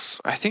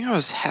was, I think I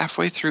was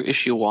halfway through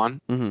issue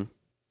 1,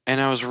 and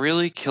I was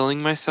really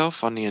killing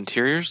myself on the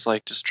interiors,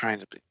 like just trying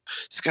to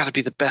it's got to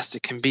be the best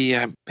it can be.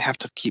 I have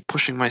to keep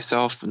pushing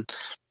myself, and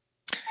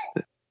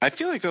I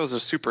feel like that was a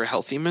super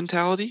healthy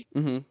mentality.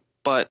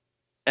 But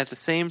at the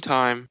same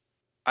time,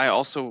 I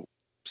also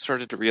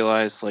started to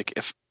realize, like,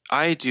 if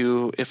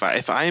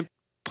I'm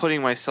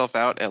putting myself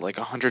out at like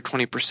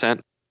 120%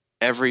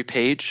 every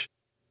page,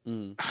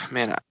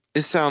 man,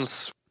 this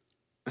sounds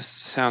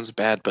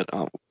bad, but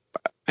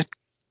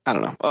I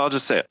don't know. I'll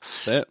just say it.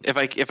 Say it.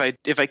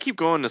 If I keep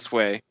going this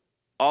way,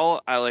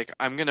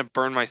 I'm gonna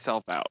burn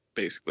myself out.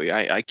 Basically,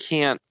 I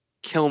can't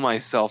kill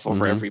myself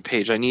over every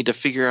page. I need to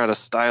figure out a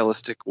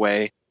stylistic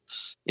way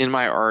in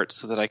my art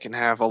so that I can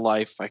have a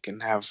life. I can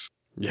have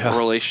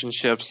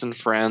relationships and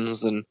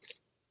friends and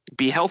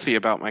be healthy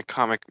about my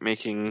comic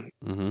making,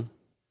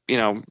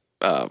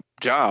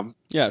 job.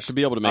 Yeah, it should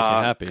be able to make you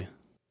happy.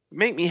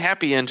 Make me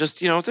happy, and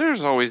just,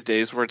 there's always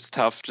days where it's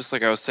tough, just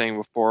like I was saying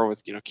before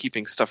with,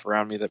 keeping stuff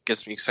around me that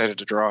gets me excited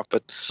to draw.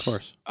 But, of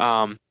course,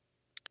 for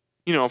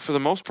the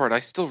most part, I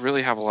still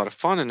really have a lot of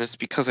fun, and it's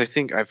because I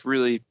think I've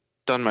really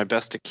done my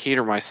best to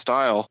cater my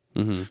style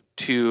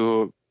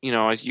to,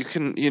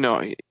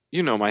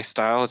 my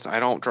style. I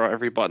don't draw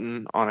every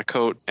button on a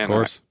coat,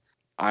 and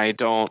I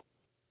don't,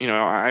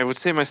 I would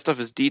say my stuff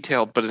is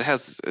detailed, but it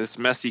has this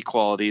messy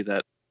quality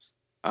that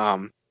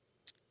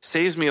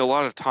saves me a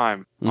lot of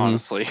time,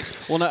 honestly.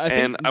 Well, no,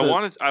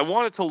 I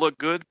want it to look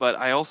good, but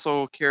I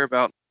also care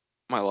about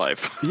my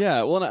life.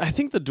 Yeah, well, I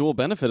think the dual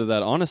benefit of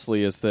that,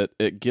 honestly, is that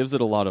it gives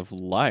it a lot of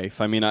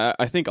life. I mean,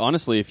 I think,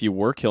 honestly, if you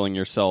were killing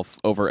yourself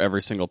over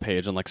every single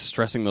page and, like,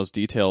 stressing those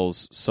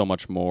details so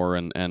much more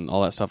and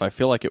all that stuff, I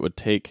feel like it would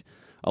take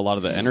a lot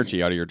of the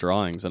energy out of your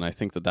drawings, and I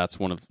think that's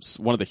one of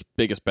the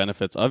biggest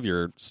benefits of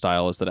your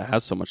style is that it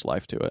has so much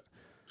life to it.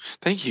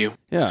 Thank you.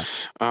 Yeah.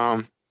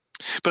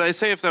 But I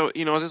say, if though,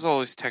 there's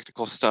all this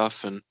technical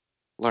stuff and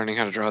learning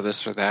how to draw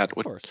this or that,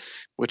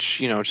 which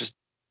just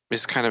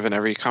is kind of in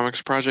every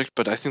comics project.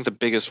 But I think the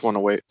biggest one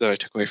that I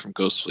took away from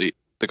Ghost Fleet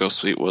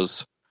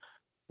was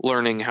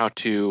learning how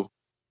to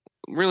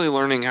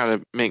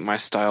make my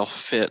style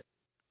fit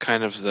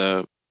kind of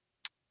the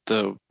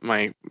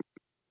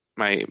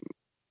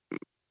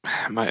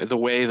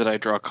way that I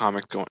draw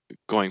comic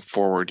going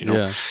forward.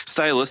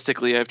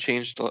 Stylistically, I've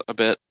changed a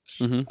bit.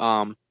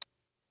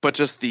 But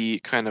just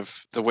the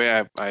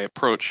way I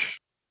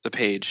approach the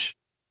page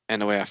and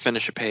the way I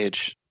finish a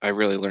page, I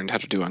really learned how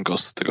to do on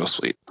the Ghost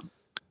Fleet.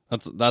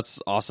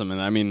 That's awesome,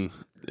 and I mean,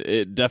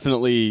 it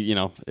definitely,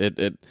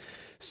 it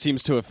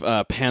seems to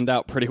have panned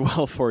out pretty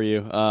well for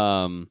you.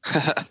 And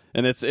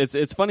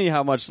it's funny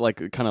how much,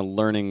 like, kind of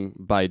learning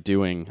by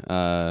doing,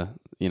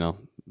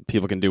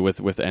 people can do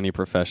with any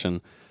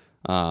profession.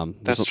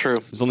 That's true.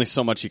 There's only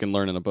so much you can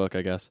learn in a book,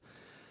 I guess.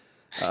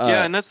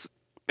 And it's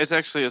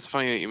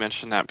funny that you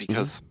mentioned that,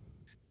 because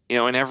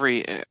in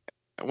every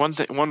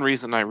one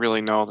reason I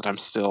really know that I'm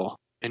still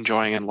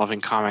enjoying and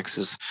loving comics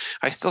is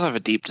I still have a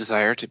deep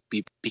desire to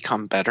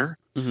become better.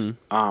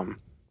 I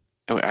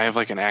have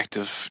like an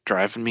active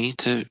drive in me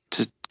to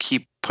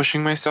keep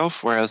pushing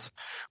myself, whereas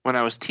when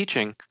I was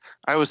teaching,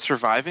 I was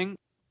surviving,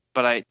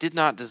 but I did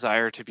not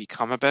desire to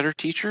become a better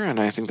teacher, and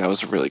I think that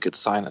was a really good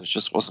sign that it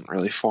just wasn't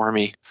really for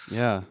me.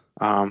 Yeah.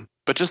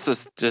 But just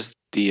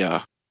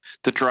the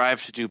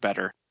drive to do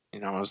better,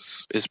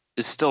 is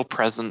still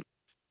present,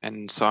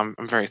 and so I'm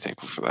very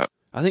thankful for that.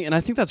 I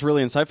think that's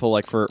really insightful,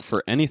 like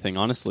for anything,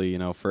 honestly,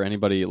 for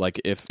anybody,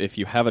 like if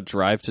you have a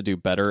drive to do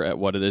better at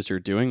what it is you're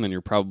doing, then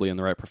you're probably in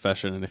the right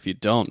profession, and if you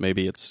don't,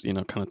 maybe it's,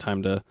 kind of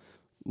time to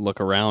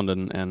look around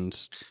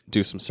and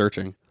do some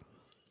searching.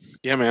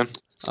 Yeah, man.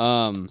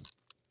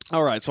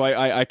 All right, so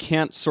I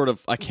can't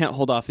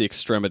hold off the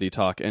extremity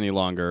talk any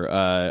longer.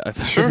 I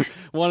sure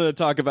wanted to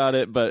talk about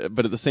it, but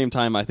at the same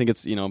time, I think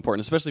it's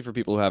important, especially for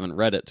people who haven't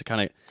read it, to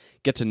kind of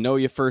get to know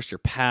you first, your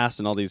past,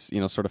 and all these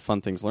sort of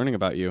fun things learning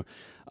about you.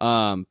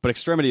 But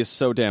extremity is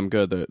so damn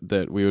good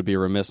that we would be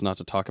remiss not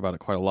to talk about it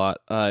quite a lot.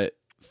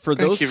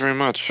 Thank you very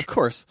much. Of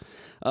course.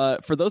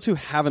 For those who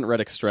haven't read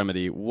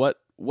Extremity,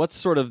 what's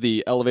sort of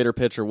the elevator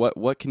pitch, or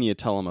what can you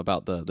tell them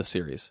about the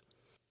series?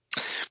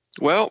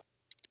 Well,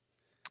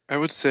 I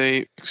would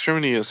say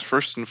Extremity is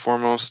first and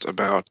foremost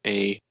about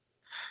a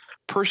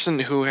person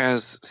who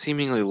has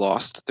seemingly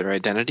lost their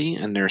identity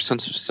and their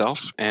sense of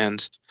self,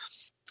 and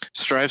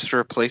strives to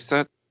replace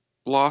that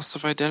loss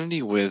of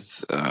identity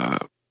with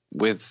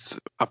with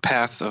a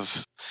path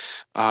of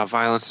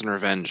violence and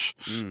revenge,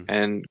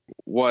 and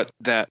what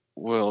that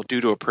will do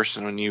to a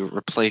person when you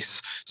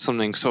replace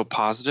something so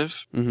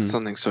positive with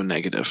something so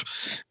negative,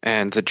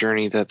 and the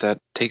journey that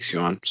takes you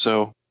on.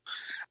 So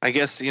I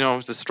guess,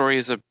 the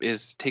story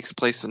takes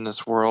place in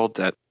this world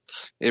that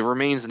it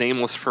remains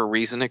nameless for a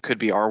reason. It could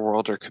be our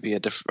world, or it could be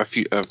a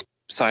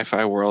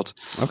sci-fi world.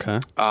 Okay.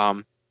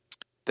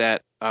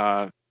 That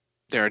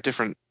there are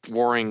different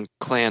warring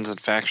clans and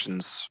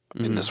factions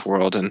in this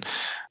world, and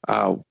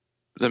our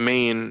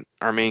main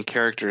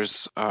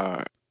characters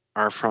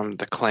are from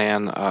the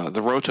clan,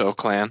 the Roto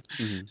clan.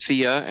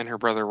 Thea and her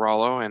brother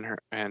Rollo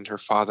and her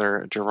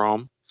father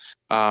Jerome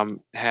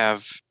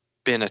have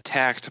been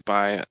attacked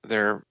by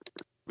their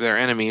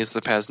enemies,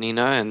 the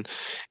Paznina, and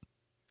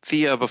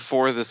Thea,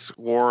 before this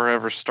war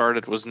ever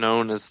started, was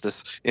known as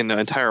this in the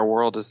entire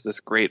world as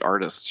this great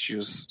artist.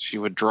 She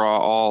would draw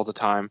all the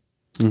time,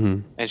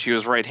 and she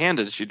was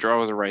right-handed. She'd draw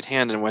with her right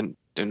hand, and when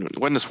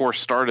this war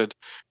started,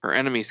 her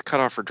enemies cut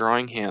off her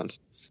drawing hand.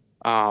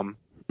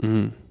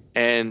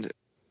 And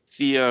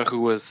Thea, who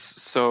was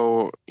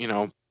so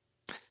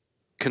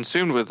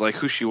consumed with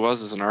who she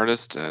was as an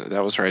artist,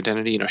 that was her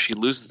identity. She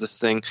loses this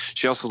thing.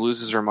 She also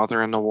loses her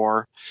mother in the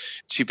war.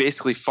 She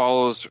basically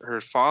follows her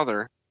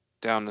father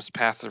down this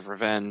path of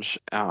revenge,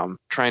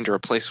 trying to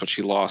replace what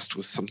she lost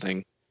with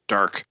something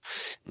dark.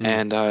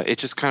 And it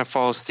just kind of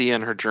follows Thea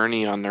and her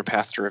journey on their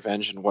path to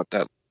revenge and what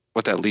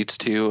that leads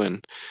to.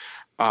 And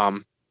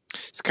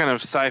it's kind of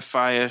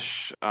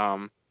sci-fi-ish.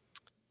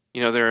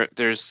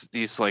 There's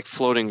these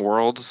floating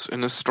worlds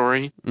in this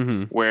story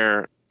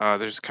where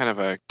there's kind of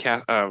a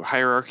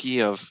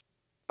hierarchy of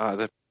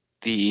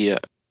the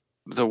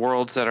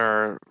worlds that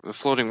are the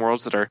floating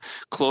worlds that are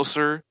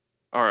closer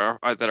or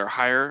that are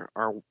higher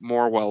are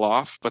more well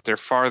off, but they're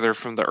farther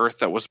from the Earth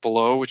that was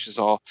below, which is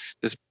all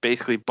this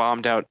basically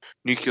bombed out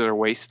nuclear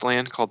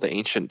wasteland called the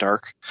Ancient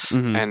Dark.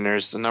 And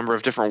there's a number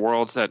of different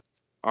worlds that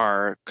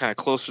are kind of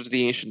closer to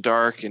the Ancient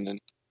Dark, and then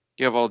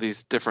you have all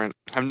these different.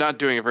 I'm not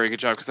doing a very good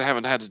job because I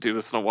haven't had to do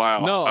this in a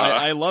while. No,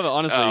 I love it.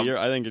 Honestly,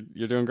 I think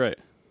you're doing great.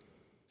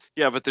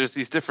 Yeah, but there's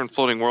these different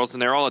floating worlds,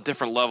 and they're all at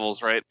different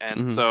levels, right?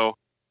 And so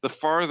the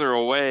farther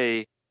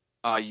away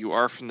you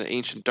are from the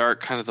Ancient Dark,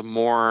 kind of the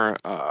more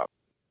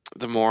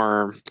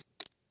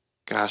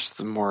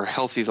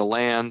healthy the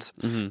land,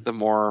 the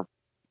more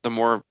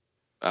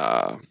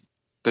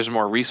there's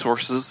more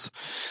resources.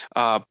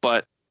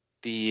 But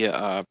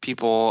the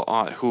people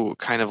who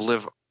kind of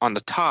live on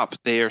the top,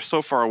 they are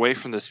so far away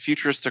from this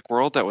futuristic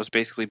world that was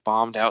basically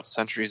bombed out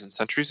centuries and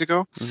centuries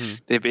ago.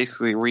 They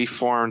basically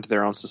reformed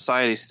their own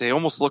society, so they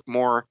almost look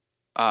more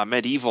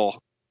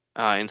medieval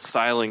in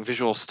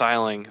visual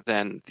styling,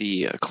 than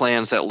the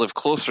clans that live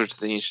closer to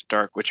the Ancient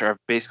Dark, which are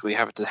basically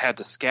had to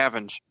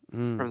scavenge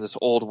from this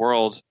old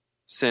world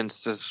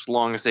since as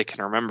long as they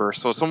can remember.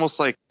 So it's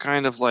almost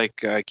kind of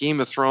like a Game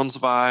of Thrones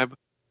vibe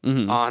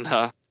on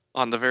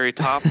the very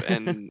top,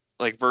 and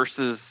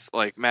versus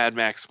Mad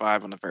Max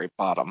vibe on the very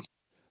bottom.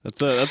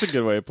 That's a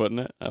good way of putting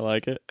it. I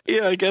like it.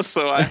 Yeah, I guess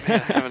so. I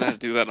haven't had to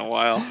do that in a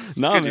while.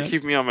 It's good to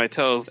keep me on my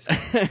toes.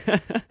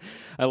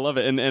 I love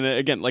it. And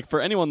again,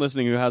 for anyone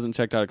listening who hasn't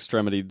checked out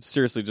Extremity,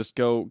 seriously, just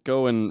go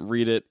and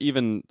read it.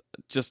 Even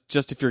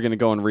just if you're going to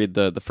go and read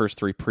the first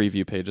 3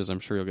 preview pages,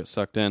 I'm sure you'll get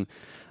sucked in.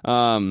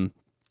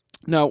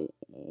 Now,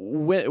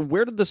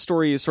 where did the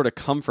story sort of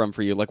come from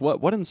for you?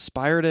 What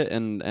inspired it,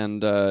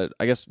 and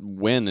I guess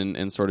when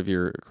in sort of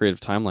your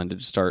creative timeline did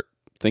you start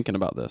thinking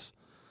about this?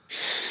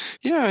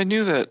 Yeah, I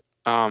knew that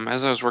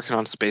as I was working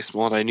on Space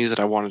Mold, I knew that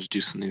I wanted to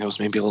do something that was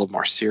maybe a little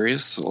more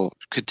serious,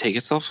 could take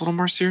itself a little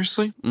more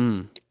seriously.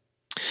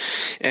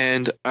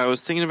 And I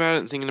was thinking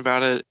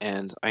about it,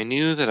 and I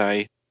knew that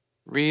I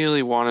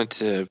really wanted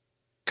to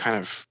kind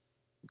of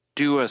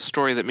do a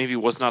story that maybe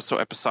was not so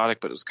episodic,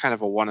 but it was kind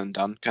of a one and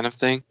done kind of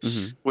thing.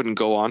 Wouldn't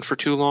go on for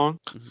too long.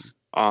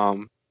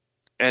 And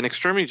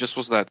Extremity just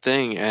was that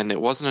thing, and it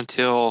wasn't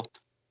until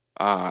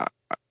I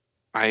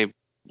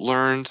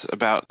learned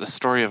about the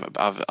story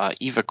of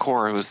Eva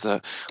Kor, who was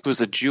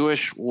a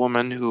Jewish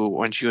woman who,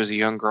 when she was a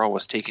young girl,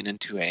 was taken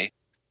into a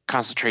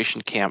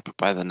concentration camp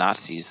by the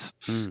Nazis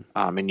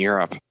in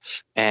Europe,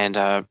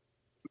 and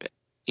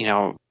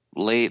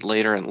much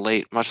later in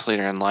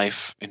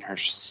life, in her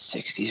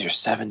 60s or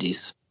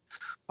 70s.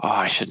 Oh,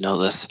 I should know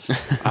this.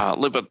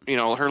 But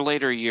her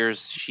later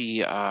years,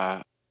 she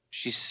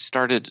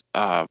started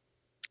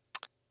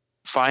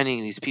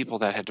finding these people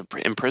that had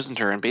imprisoned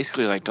her and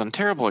basically done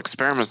terrible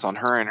experiments on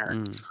her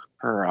and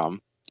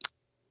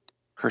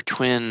her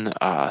twin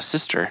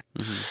sister,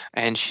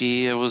 and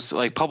she was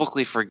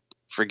publicly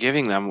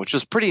forgiving them, which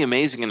was pretty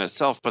amazing in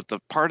itself. But the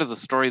part of the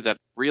story that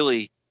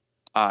really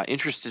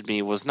interested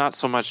me was not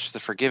so much the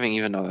forgiving,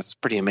 even though that's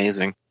pretty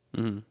amazing,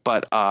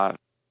 but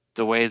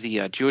the way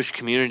the Jewish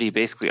community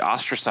basically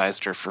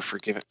ostracized her for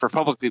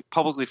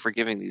publicly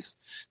forgiving these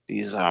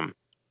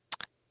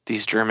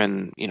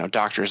German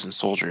doctors and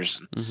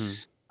soldiers.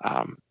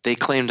 They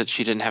claimed that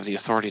she didn't have the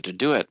authority to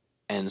do it,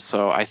 and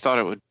so I thought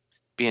it would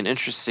be an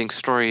interesting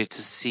story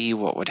to see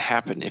what would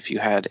happen if you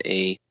had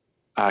a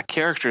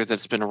character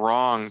that's been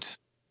wronged,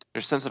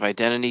 their sense of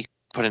identity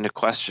put into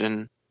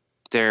question.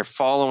 They're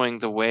following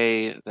the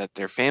way that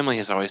their family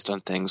has always done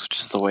things, which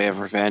is the way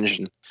of revenge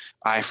and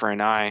eye for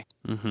an eye.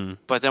 Mm-hmm.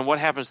 But then what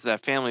happens to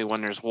that family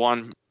when there's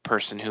one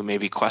person who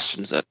maybe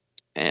questions it,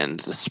 and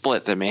the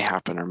split that may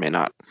happen or may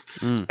not?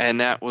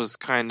 And that was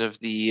kind of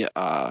the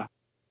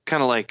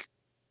like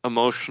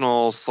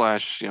emotional /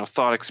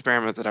 thought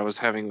experiment that I was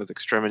having with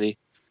Extremity,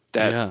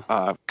 that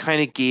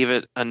kind of gave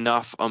it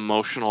enough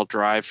emotional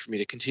drive for me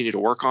to continue to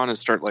work on and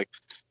start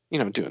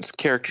doing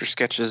character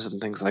sketches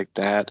and things like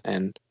that.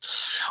 And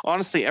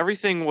honestly,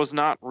 everything was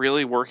not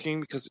really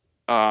working because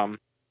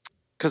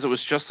it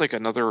was just like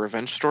another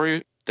revenge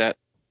story that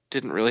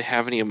didn't really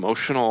have any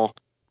emotional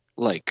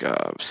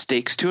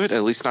stakes to it,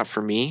 at least not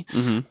for me.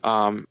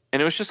 Mm-hmm.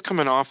 And it was just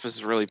coming off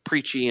as really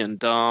preachy and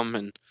dumb.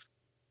 And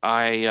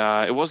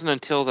it wasn't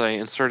until that I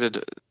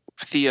inserted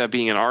Thea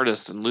being an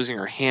artist and losing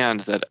her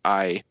hand that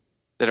I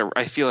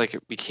feel like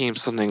it became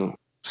something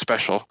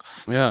special.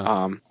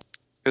 Yeah.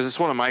 Because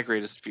it's one of my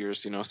greatest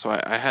fears, so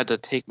I had to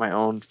take my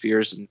own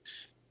fears and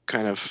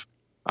kind of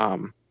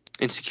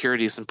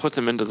insecurities and put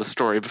them into the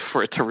story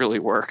before it to really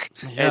work.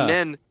 Yeah. And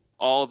then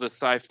all the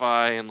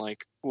sci-fi and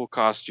cool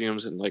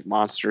costumes and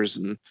monsters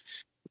and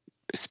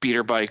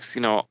speeder bikes,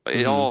 it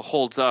all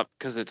holds up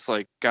because it's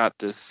got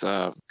this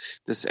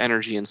this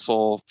energy and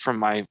soul from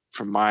my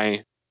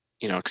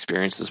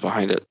experiences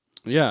behind it.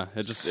 Yeah,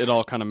 it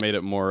all kind of made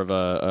it more of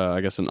a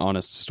I guess an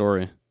honest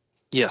story.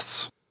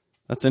 Yes.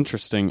 That's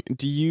interesting.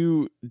 Do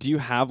you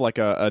have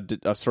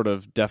a sort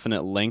of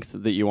definite length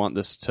that you want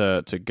this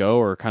to go,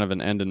 or kind of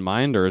an end in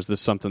mind, or is this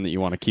something that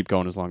you want to keep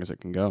going as long as it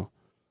can go?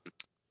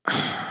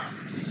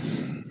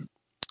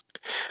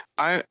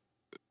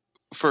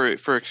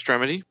 For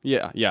Extremity?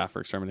 Yeah,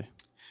 for Extremity.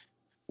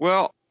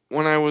 Well,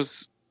 when I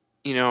was,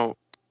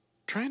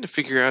 trying to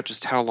figure out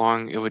just how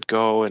long it would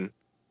go, and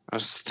I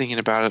was thinking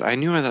about it, I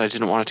knew that I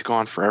didn't want it to go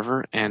on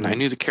forever, and I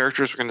knew the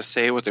characters were going to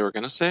say what they were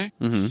going to say,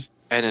 and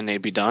then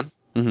they'd be done.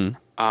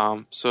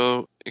 Mm-hmm.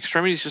 So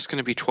Extremity is just going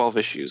to be 12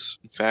 issues.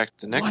 In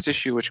fact, the next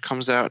issue, which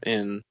comes out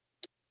in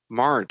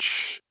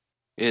March,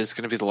 is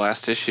going to be the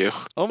last issue.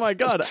 Oh my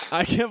god!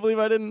 I can't believe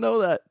I didn't know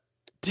that.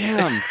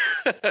 Damn!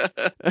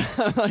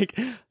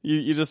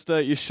 You just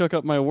you shook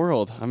up my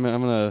world. I'm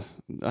gonna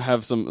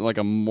have some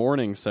a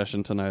morning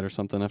session tonight or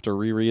something. I have to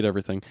reread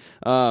everything.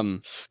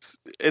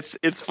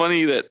 It's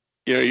funny that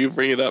you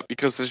bring it up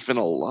because there's been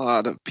a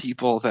lot of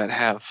people that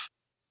have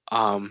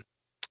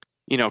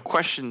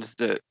questions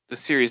the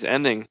series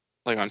ending,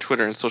 on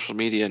Twitter and social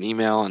media and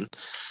email and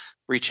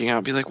reaching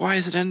out, be like, why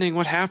is it ending?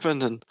 What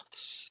happened? And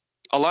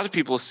a lot of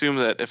people assume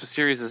that if a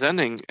series is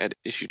ending at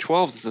issue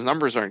 12, the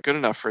numbers aren't good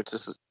enough for it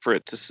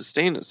to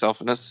sustain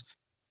itself, and that's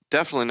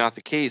definitely not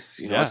the case.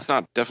 It's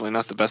definitely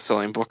not the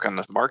best-selling book on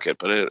the market,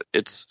 but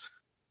it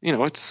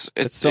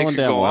could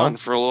go on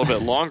for a little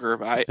bit longer.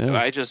 But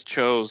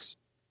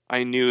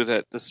I knew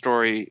that the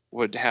story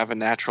would have a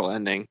natural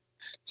ending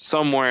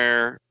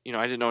somewhere.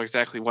 I didn't know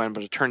exactly when,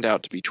 but it turned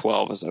out to be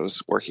 12 as I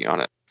was working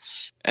on it,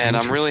 and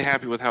I'm really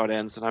happy with how it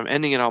ends, and I'm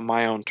ending it on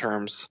my own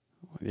terms.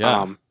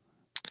 Yeah.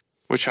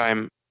 Which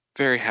I'm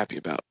very happy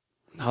about.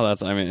 Oh,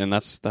 that's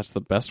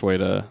the best way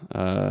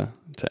to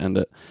end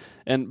it.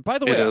 And by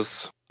the way, it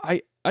is.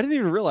 I didn't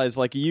even realize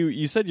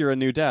you said you're a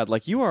new dad.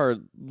 You are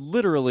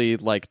literally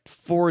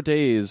 4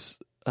 days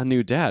a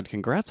new dad.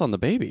 Congrats on the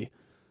baby.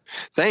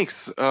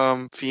 Thanks.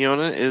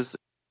 Fiona is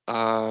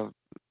 9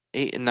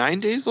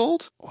 days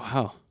old.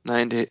 Wow.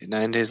 9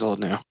 days old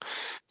now.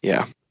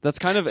 Yeah. That's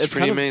kind of it's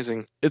pretty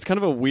amazing. It's kind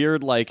of a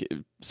weird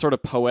sort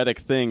of poetic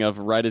thing of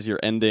right as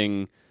you're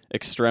ending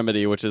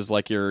Extremity, which is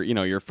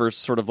your first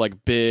sort of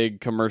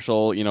big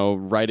commercial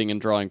writing and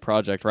drawing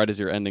project. Right as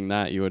you're ending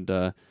that, you would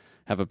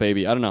have a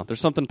baby. I don't know. There's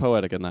something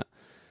poetic in that.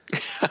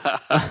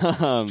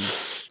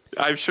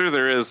 I'm sure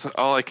there is.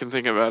 All I can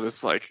think about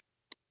is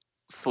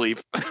sleep.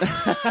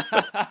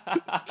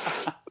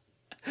 That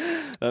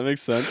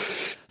makes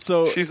sense.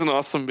 So she's an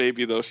awesome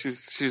baby, though.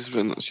 She's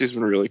been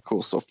really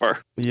cool so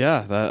far.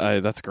 Yeah,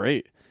 that's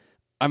great.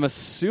 I'm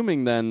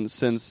assuming then,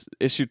 since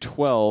issue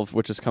 12,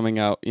 which is coming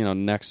out,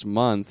 next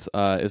month,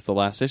 is the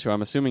last issue.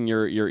 I'm assuming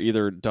you're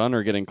either done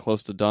or getting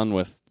close to done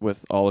with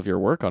all of your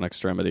work on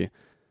Extremity.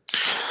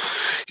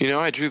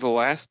 I drew the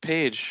last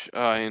page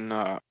in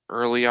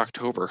early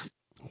October.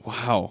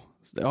 Wow.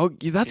 Oh,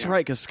 that's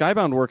right, because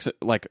Skybound works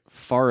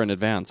far in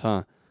advance,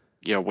 huh?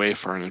 Yeah, way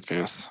far in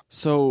advance.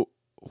 So,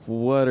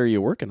 what are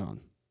you working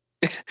on?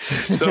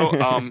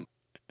 So,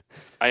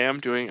 I am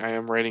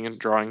writing and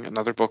drawing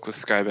another book with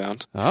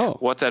Skybound. Oh.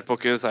 What that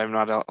book is, I'm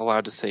not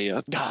allowed to say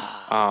yet.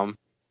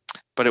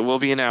 But it will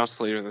be announced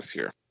later this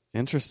year.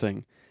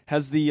 Interesting.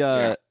 Has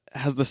the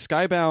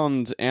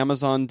Skybound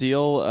Amazon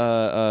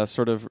deal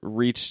sort of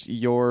reached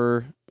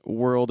your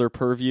world or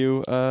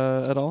purview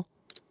at all?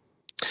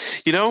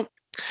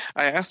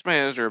 I asked my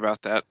editor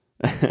about that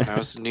when I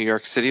was in New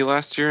York City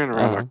last year in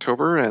around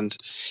October, and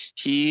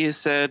he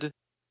said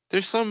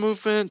there's some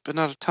movement, but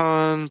not a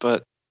ton.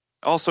 But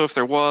also, if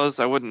there was,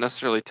 I wouldn't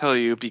necessarily tell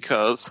you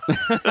because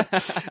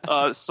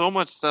so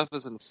much stuff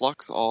is in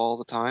flux all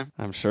the time.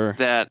 I'm sure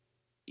that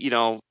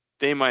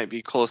they might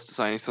be close to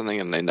signing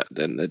something and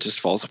then it just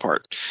falls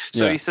apart.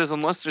 So he says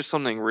unless there's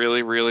something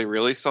really, really,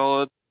 really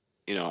solid,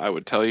 I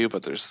would tell you.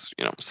 But there's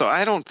so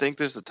I don't think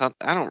there's a ton.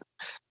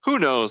 Who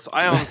knows?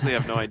 I honestly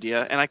have no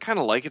idea, and I kind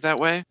of like it that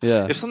way.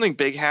 Yeah. If something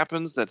big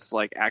happens that's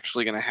like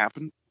actually going to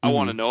happen, I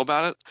want to know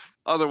about it.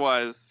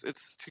 Otherwise,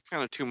 it's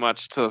kind of too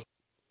much to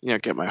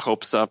get my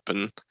hopes up,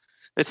 and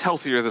it's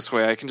healthier this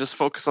way. I can just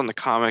focus on the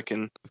comic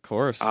and, of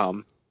course,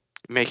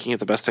 making it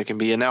the best I can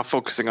be, and now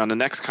focusing on the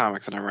next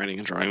comic that I'm writing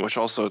and drawing, which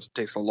also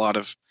takes a lot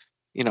of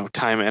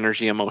time,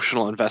 energy,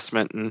 emotional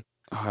investment, and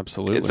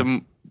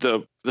absolutely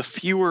the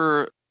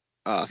fewer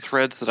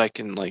threads that I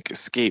can like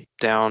escape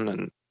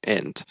down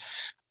and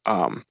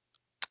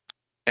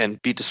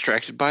be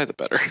distracted by, the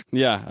better.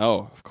 Yeah.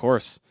 Oh, of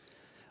course.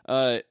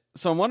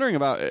 So I'm wondering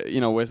about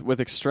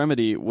with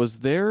Extremity, was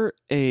there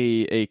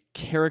a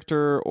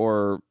character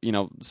or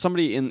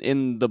somebody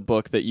in the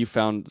book that you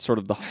found sort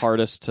of the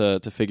hardest to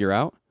figure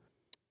out?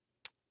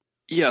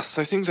 Yes,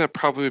 I think that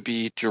probably would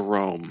be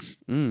Jerome.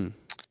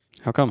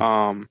 How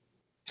come?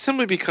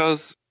 Simply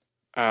because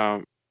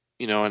and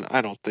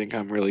I don't think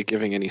I'm really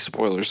giving any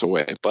spoilers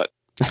away, but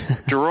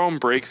Jerome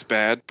breaks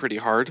bad pretty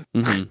hard.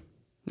 Mm-hmm.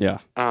 Yeah.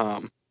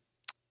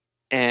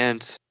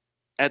 And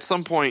at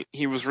some point,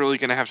 he was really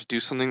going to have to do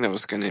something that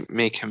was going to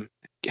make him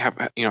have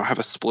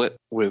a split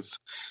with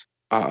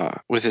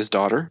his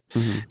daughter.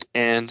 Mm-hmm.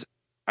 And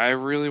I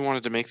really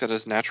wanted to make that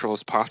as natural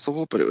as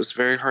possible, but it was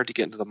very hard to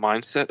get into the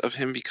mindset of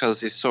him because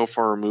he's so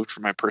far removed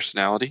from my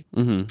personality.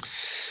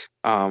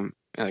 Mm-hmm.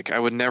 Like I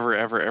would never,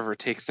 ever, ever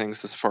take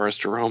things as far as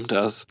Jerome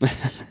does.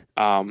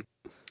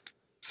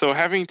 So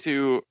having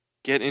to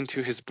get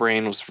into his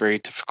brain was very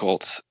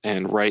difficult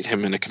and write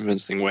him in a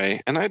convincing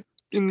way. And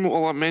in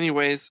many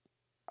ways,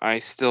 I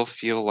still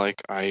feel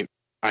like I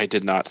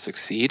did not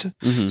succeed,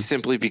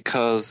 simply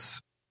because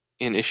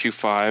in issue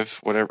 5,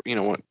 whatever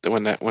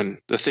when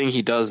the thing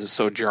he does is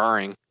so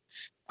jarring,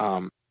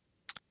 I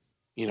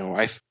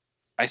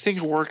think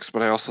it works,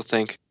 but I also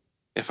think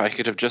if I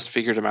could have just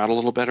figured him out a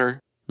little better,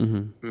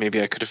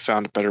 maybe I could have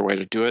found a better way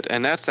to do it.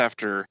 And that's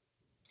after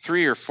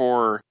 3 or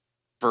 4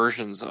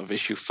 versions of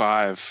issue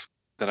 5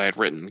 that I had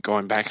written,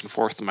 going back and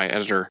forth with my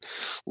editor,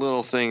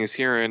 little things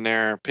here and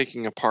there,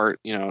 picking apart,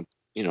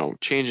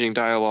 changing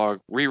dialogue,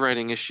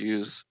 rewriting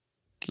issues,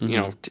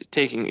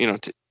 taking,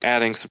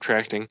 adding,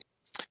 subtracting.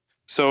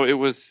 So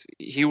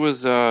he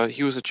was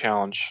a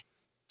challenge,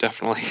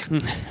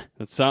 definitely.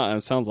 It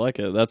sounds like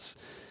it. That's,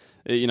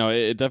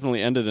 it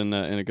definitely ended in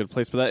a good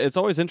place. But it's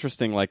always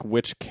interesting, like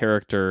which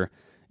character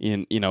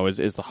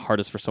is the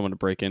hardest for someone to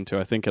break into.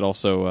 I think it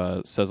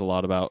also says a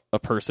lot about a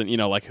person,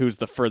 like who's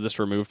the furthest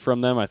removed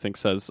from them. I think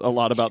says a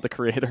lot about the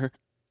creator.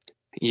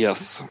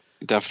 Yes,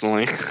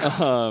 definitely.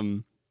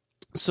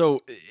 So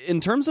in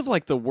terms of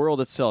like the world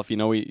itself,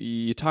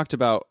 you talked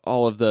about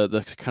all of the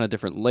kind of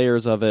different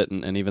layers of it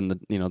and even the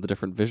the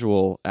different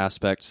visual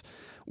aspects.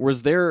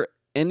 Was there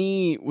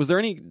any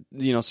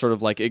sort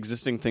of like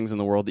existing things in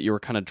the world that you were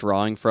kind of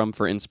drawing from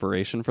for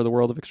inspiration for the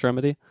world of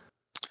Extremity?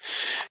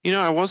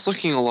 I was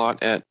looking a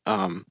lot at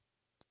I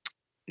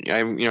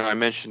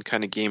mentioned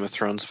kind of Game of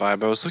Thrones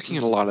vibe. I was looking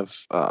at a lot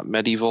of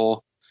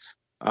medieval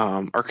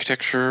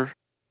architecture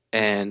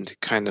and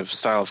kind of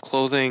style of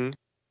clothing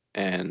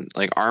and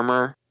like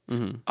armor.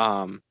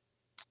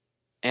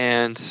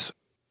 And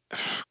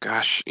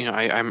gosh,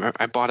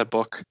 I bought a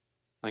book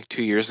like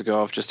 2 years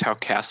ago of just how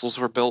castles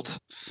were built.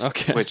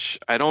 Okay. Which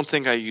I don't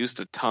think I used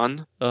a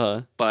ton.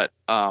 But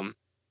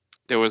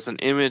there was an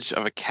image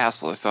of a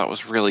castle I thought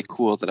was really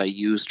cool that I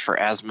used for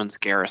Asmund's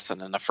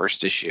garrison in the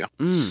first issue.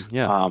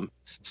 Yeah.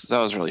 So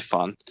that was really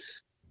fun.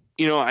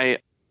 I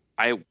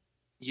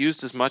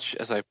used as much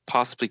as I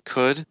possibly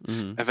could.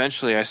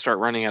 Eventually, I start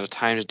running out of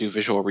time to do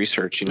visual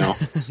research.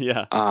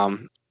 Yeah.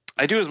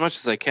 I do as much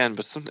as I can,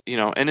 but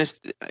and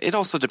it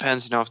also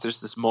depends. If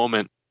there's this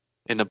moment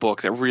in the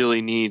book that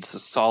really needs a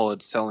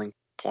solid selling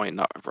point,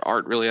 and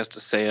art really has to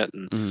say it,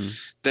 and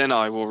then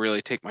I will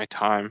really take my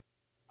time.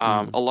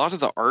 A lot of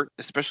the art,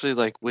 especially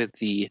like with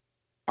the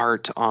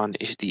art on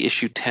the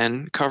issue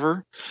 10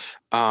 cover,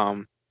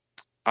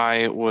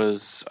 I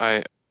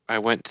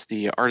went to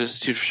the Art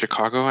Institute of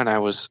Chicago and I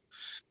was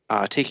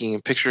taking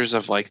pictures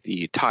of like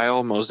the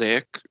tile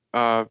mosaic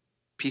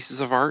pieces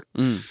of art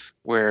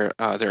where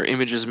there are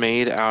images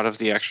made out of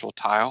the actual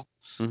tile.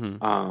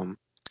 I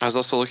was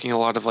also looking at a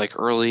lot of like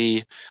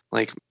early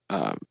like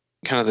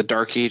kind of the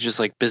Dark Ages,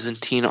 like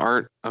Byzantine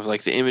art of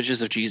like the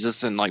images of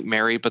Jesus and like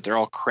Mary, but they're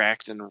all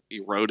cracked and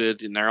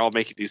eroded, and they're all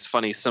making these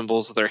funny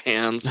symbols with their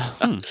hands.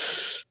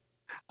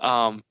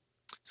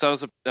 So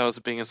that was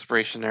a big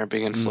inspiration there, a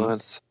big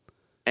influence.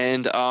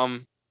 And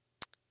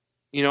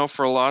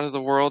for a lot of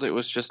the world, it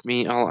was just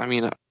me.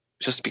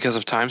 Just because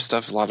of time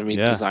stuff, a lot of me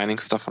designing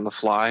stuff on the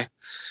fly.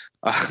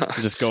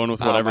 Just going with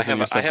whatever's in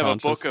your subconscious. I have a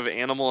book of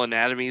animal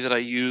anatomy that I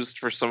used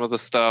for some of the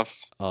stuff.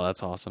 Oh,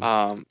 that's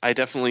awesome. I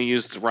definitely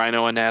used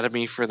rhino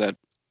anatomy for that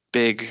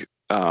big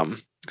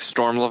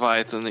Storm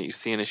Leviathan that you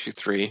see in issue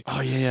 3.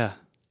 Oh yeah.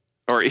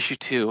 Or issue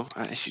 2.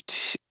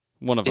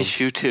 One of them.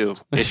 Issue 2.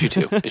 Issue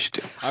 2.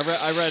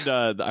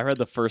 I read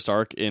the first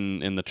arc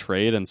in the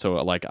trade, and so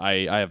like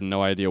I have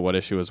no idea what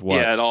issue is what.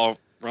 Yeah, it all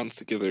runs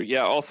together.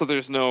 Yeah. Also,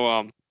 there's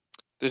no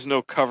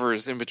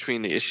covers in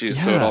between the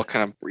issues, so it all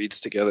kind of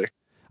breeds together.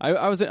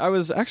 I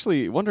was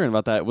actually wondering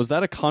about that. Was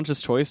that a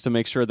conscious choice to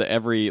make sure that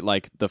every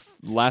like the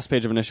last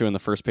page of an issue and the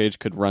first page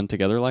could run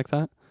together like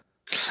that?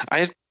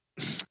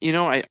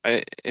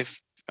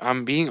 If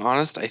I'm being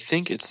honest, I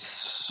think it's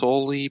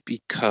solely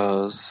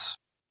because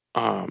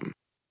so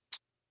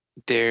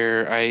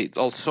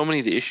many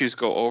of the issues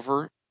go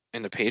over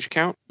in the page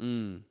count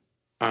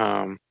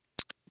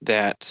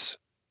that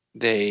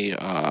they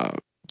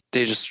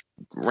just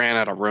ran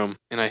out of room,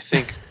 and I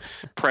think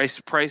price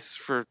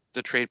for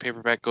the trade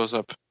paperback goes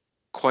up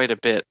quite a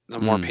bit the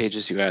more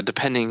pages you add,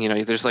 depending,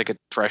 there's like a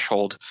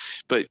threshold,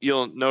 but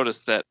you'll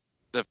notice that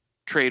the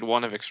trade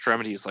one of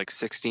Extremity is like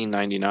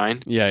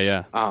 $16.99.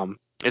 Yeah.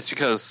 It's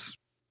because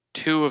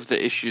 2 of the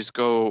issues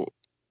go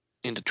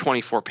into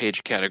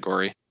 24-page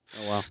category.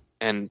 Oh wow.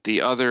 And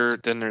the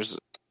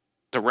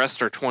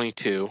rest are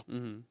 22,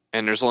 and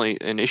there's only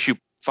an issue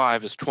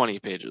 5 is 20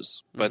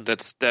 pages, but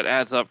that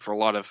adds up for a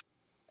lot of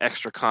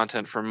extra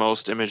content for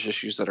most Image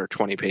issues that are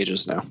 20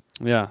 pages now.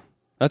 Yeah,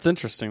 that's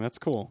interesting. That's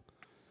cool.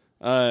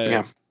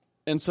 Yeah.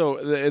 And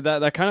so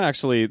that kind of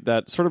actually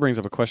that sort of brings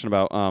up a question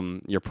about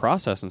your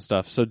process and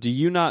stuff. So do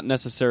you not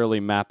necessarily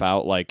map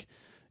out like,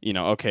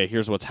 okay,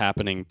 here's what's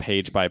happening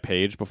page by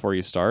page before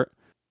you start?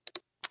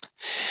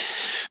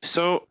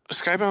 So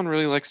Skybound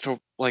really likes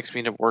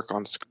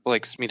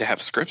me to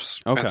have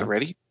scripts at the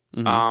ready.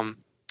 And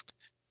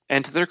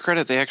to their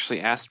credit, they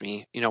actually asked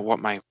me, what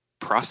my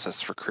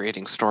process for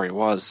creating story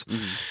was.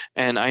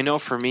 And I know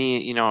for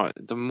me,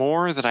 the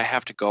more that I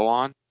have to go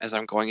on as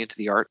I'm going into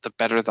the art, the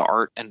better the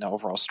art and the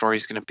overall story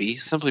is going to be,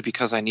 simply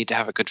because I need to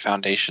have a good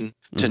foundation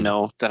to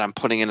know that I'm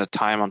putting in a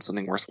time on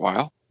something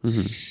worthwhile.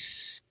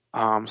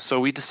 So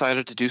we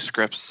decided to do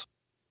scripts,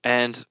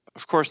 and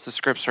of course the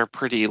scripts are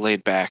pretty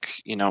laid back.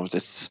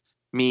 It's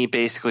me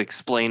basically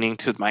explaining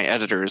to my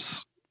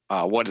editors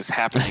what is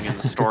happening in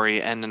the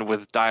story, and then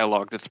with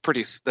dialogue that's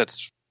pretty set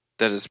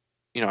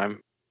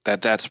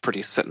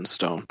in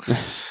stone.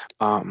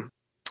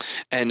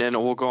 And then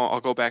I'll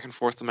go back and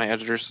forth with my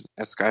editors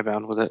at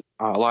Skybound with it.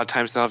 A lot of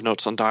times they'll have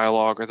notes on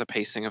dialogue or the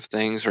pacing of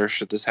things, or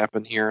should this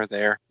happen here or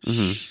there.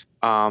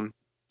 And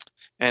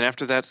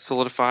after that's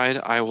solidified,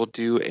 I will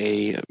do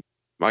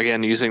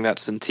again, using that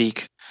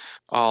Cintiq,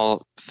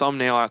 I'll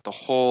thumbnail out the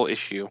whole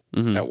issue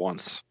at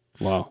once.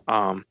 Wow.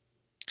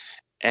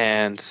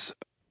 And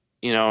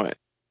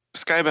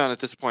Skybound at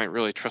this point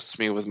really trusts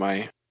me with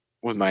my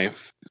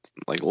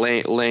like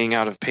laying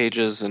out of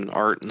pages and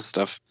art and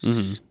stuff.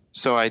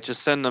 So I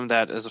just send them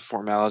that as a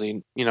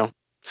formality,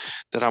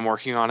 that I'm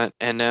working on it,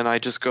 and then I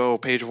just go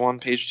page 1,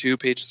 page 2,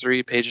 page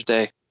 3, page a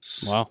day.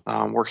 Wow.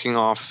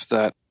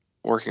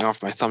 Working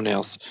off my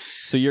thumbnails.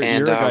 So you're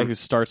a guy who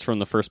starts from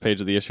the first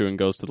page of the issue and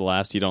goes to the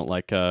last. You don't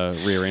like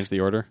rearrange the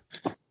order?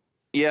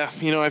 Yeah,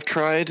 I've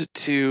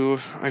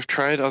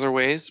tried other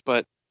ways,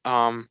 but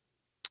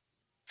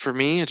for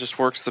me it just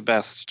works the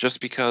best,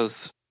 just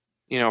because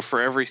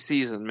for every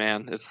season,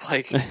 man, it's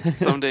like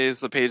some days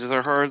the pages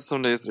are hard,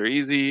 some days they're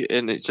easy,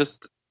 and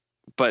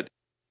but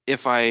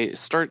if I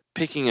start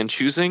picking and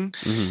choosing,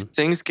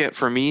 things get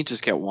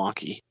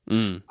wonky.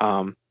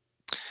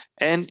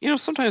 And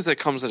sometimes that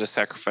comes at a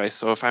sacrifice.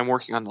 So if I'm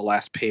working on the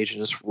last page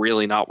and it's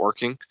really not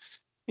working,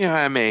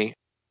 I may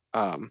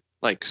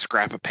like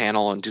scrap a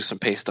panel and do some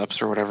paste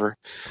ups or whatever.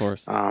 Of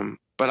course.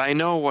 But I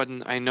know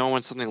when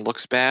something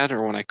looks bad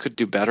or when I could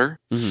do better.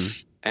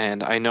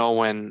 And I know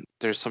when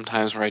there's some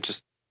times where I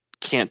just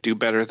can't do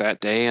better that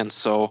day, and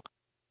so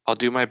I'll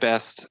do my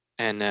best.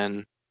 And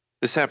then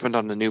this happened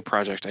on the new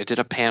project. I did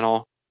a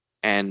panel,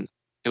 and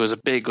it was a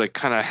big, like,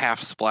 kind of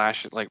half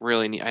splash. Like,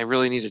 I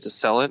really needed to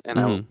sell it, and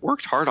I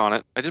worked hard on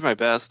it. I did my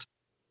best,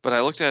 but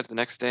I looked at it the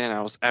next day,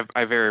 and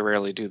I very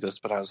rarely do this,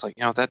 but I was like,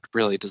 that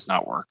really does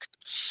not work.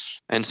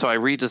 And so I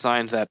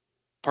redesigned that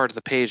part of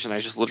the page, and I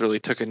just literally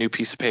took a new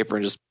piece of paper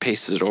and just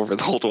pasted it over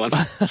the old one.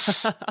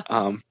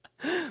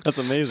 That's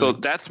amazing. So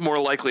that's more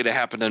likely to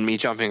happen than me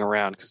jumping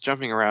around, because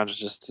jumping around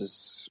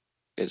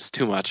is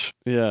too much.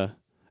 Yeah.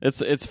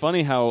 It's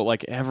funny how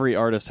like every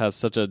artist has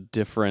such a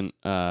different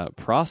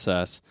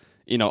process,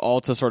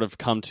 all to sort of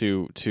come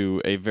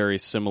to a very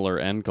similar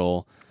end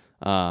goal.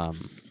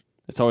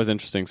 It's always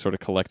interesting sort of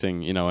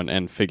collecting,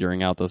 and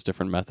figuring out those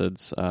different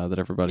methods that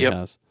everybody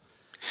has.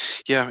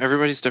 Yeah,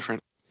 everybody's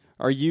different.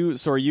 Are you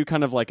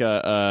kind of like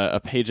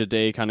a page a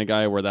day kind of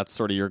guy, where that's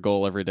sort of your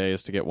goal every day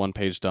is to get one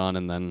page done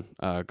and then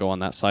go on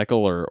that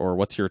cycle, or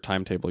what's your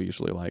timetable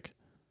usually like?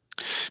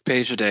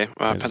 Page a day,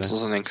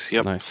 pencils and inks.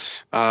 Yep.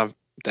 Nice.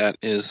 That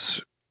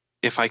is,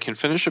 if I can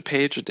finish a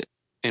page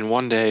in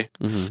one day,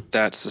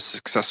 that's a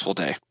successful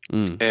day.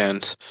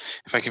 And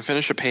if I can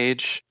finish a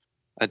page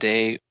a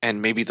day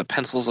and maybe the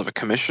pencils of a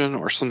commission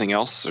or something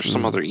else or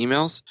some other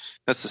emails,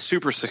 that's a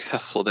super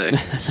successful day.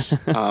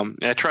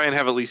 I try and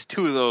have at least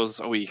 2 of those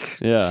a week.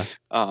 Yeah.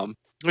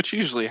 which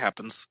usually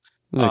happens.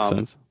 Makes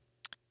sense.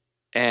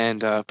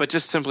 And but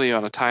just simply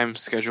on a time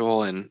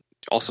schedule, and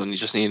also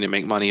just needing to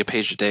make money, a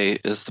page a day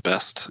is the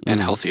best and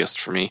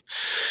healthiest for me.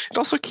 It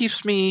also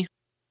keeps me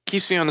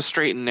on the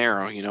straight and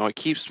narrow. It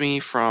keeps me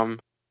from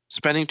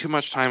spending too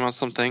much time on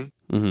something,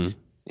 and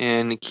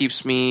it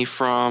keeps me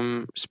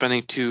from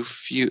spending too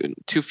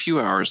few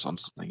hours on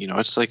something.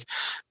 It's like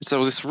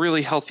this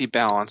really healthy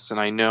balance, and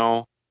I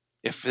know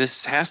if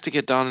this has to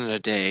get done in a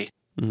day,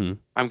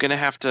 I'm gonna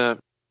have to.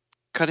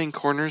 Cutting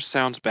corners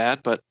sounds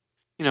bad, but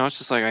it's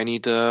just like I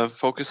need to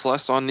focus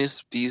less on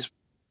these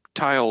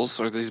tiles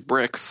or these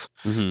bricks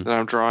that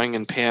I'm drawing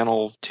in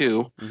panel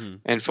 2,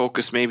 and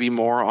focus maybe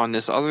more on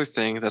this other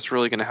thing that's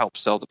really going to help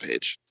sell the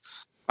page.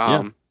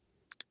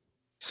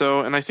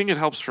 So, and I think it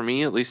helps for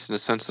me, at least in a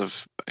sense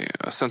of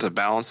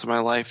balance in my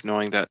life,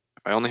 knowing that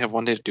if I only have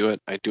one day to do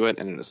it, I do it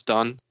and it's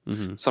done.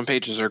 Some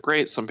pages are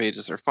great, some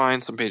pages are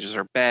fine, some pages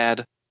are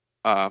bad,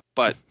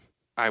 but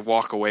I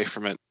walk away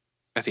from it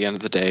at the end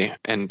of the day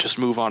and just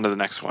move on to the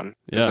next one,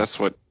 because that's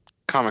what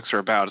comics are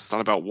about. It's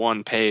not about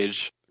one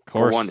page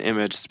or one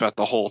image, it's about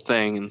the whole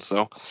thing, and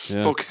so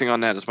focusing on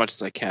that as much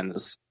as I can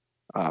is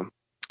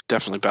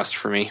definitely best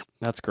for me.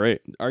 That's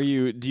great.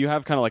 Do you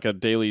have kind of like a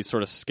daily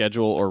sort of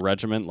schedule or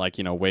regimen, like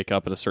wake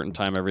up at a certain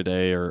time every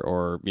day,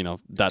 or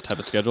that type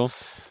of schedule?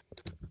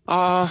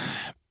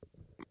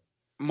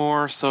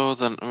 More so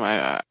than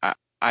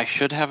I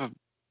should have a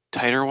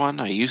tighter one.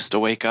 I used to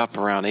wake up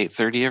around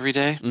 8:30 every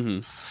day.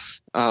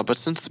 But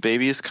since the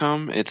baby has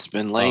come, it's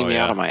been laying me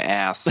out on my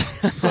ass.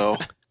 So,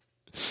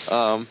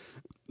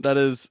 that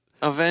is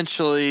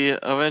eventually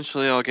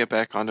I'll get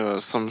back onto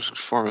some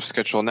form of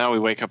schedule. Now we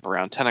wake up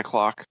around 10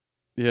 o'clock.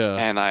 Yeah.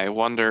 And I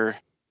wonder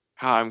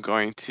how I'm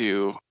going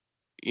to,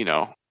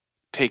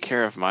 take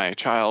care of my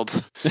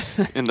child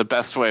in the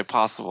best way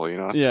possible.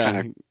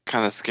 It's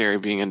kind of scary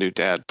being a new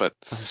dad, but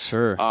I'm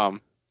sure.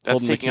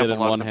 That's taking up a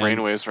lot of the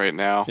brainwaves right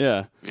now.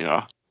 Yeah.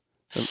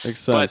 That makes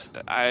sense.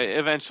 But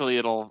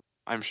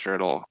I'm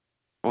sure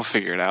we'll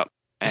figure it out.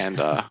 And,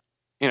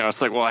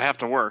 it's like, well, I have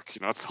to work.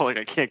 It's not like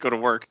I can't go to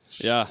work.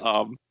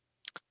 Yeah.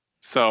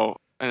 So,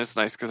 and it's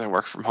nice because I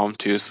work from home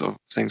too, so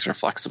things are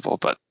flexible.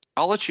 But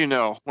I'll let you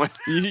know when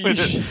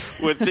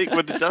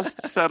the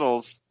dust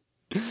settles.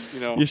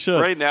 You should.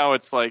 Right now,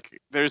 it's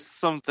like there's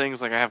some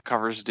things like I have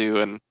covers due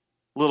and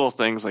little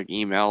things like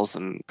emails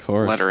and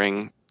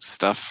lettering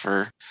stuff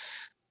for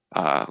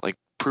like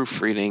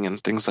proofreading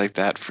and things like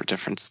that for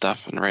different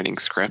stuff and writing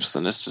scripts,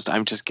 and it's just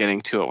I'm just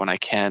getting to it when I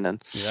can,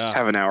 and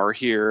have an hour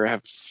here,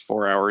 have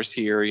 4 hours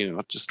here,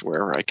 just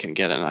wherever I can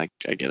get in, I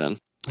get in.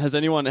 Has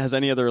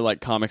any other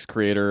like comics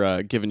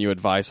creator given you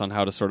advice on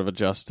how to sort of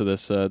adjust to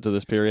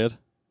this period?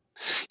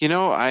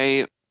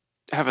 I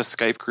have a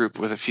Skype group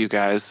with a few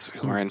guys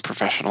who are in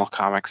professional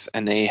comics,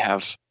 and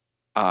they've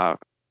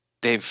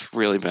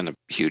really been a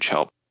huge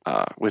help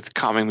with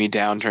calming me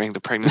down during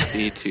the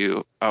pregnancy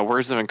to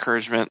words of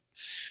encouragement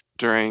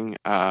during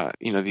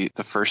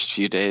the first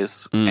few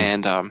days.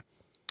 And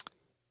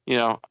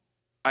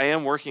I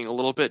am working a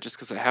little bit just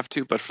because I have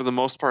to, but for the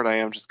most part I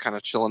am just kind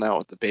of chilling out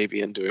with the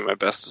baby and doing my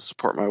best to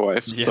support my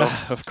wife. Yeah,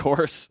 so, of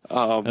course.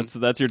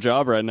 That's your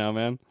job right now,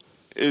 man.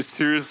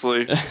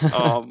 Seriously.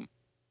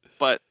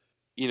 But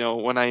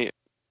when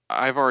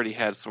I've already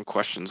had some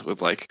questions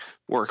with like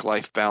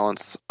work-life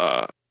balance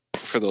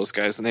for those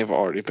guys, and they've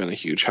already been a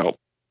huge help.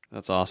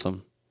 That's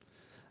awesome.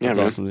 That's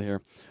awesome to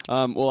hear.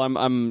 Well,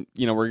 I'm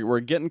we're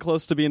getting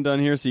close to being done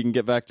here, so you can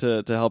get back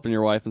to helping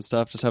your wife and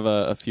stuff. Just have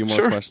a few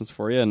more questions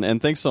for you,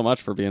 and thanks so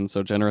much for being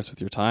so generous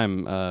with your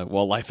time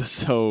while life is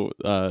so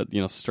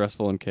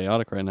stressful and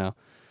chaotic right now.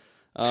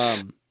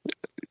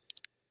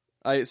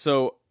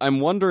 I'm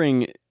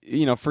wondering,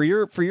 for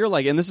your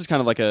like, and this is kind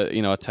of like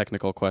a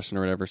technical question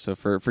or whatever, so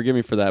forgive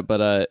me for that,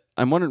 but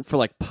I'm wondering for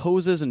like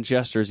poses and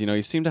gestures.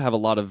 You seem to have a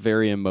lot of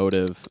very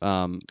emotive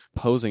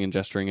posing and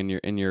gesturing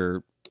in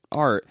your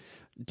art.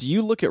 Do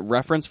you look at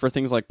reference for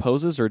things like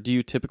poses, or do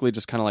you typically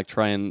just kind of like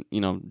try and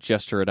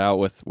gesture it out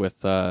with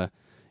sort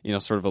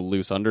of a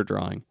loose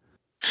underdrawing?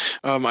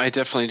 I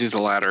definitely do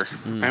the latter.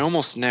 I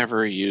almost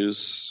never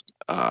use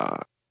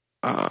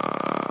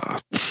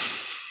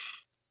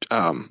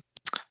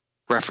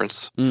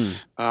reference.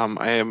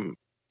 I am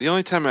the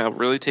only time I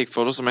really take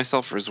photos of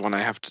myself is when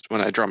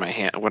I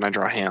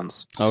draw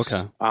hands.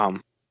 Okay.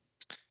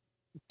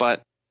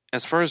 But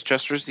as far as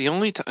gestures,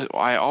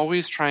 I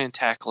always try and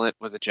tackle it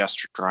with a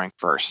gesture drawing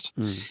first.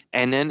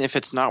 And then if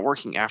it's not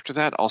working after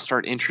that, I'll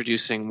start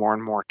introducing more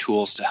and more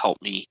tools to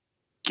help me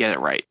get it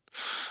right.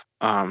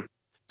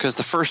 Because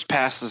the first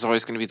pass is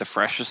always going to be the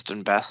freshest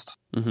and best.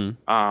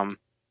 The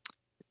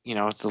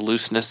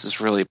looseness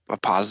is really a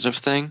positive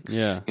thing.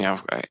 Yeah.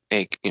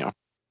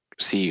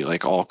 See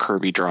like all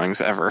Kirby drawings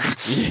ever.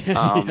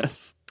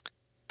 Yes.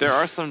 There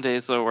are some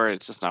days though where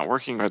it's just not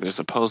working, or there's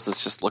a pose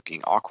that's just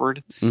looking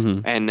awkward.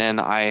 And then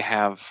I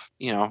have,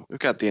 we've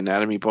got the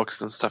anatomy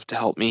books and stuff to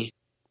help me.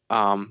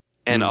 And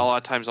a lot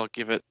of times I'll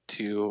give it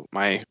to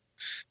my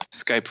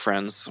Skype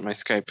friends, my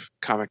Skype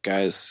comic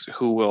guys,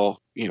 who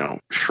will,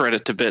 shred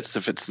it to bits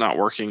if it's not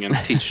working and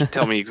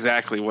tell me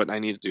exactly what I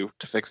need to do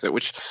to fix it,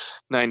 which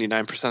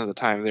 99% of the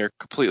time they're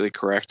completely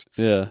correct.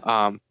 Yeah.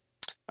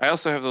 I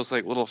also have those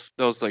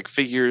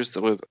figures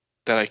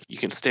that you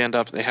can stand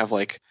up. They have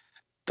like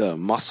the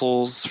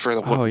muscles for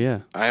the. Oh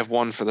yeah. I have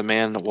one for the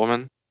man and the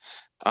woman.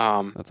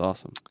 That's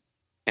awesome.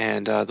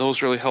 And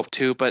those really help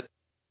too. But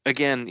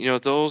again,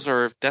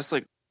 that's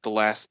like the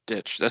last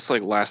ditch. That's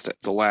like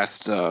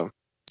the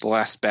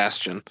last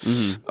bastion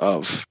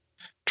of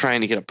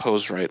trying to get a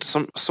pose right.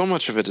 So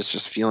much of it is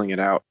just feeling it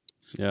out.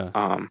 Yeah.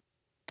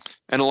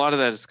 And a lot of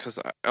that is because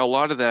a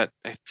lot of that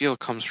I feel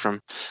comes from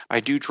I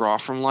do draw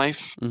from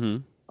life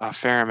a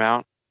fair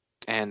amount,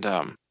 and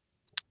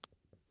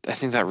I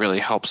think that really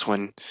helps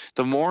when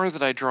the more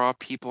that I draw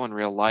people in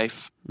real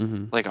life,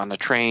 like on a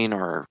train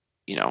or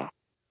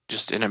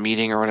just in a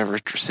meeting or whatever,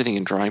 sitting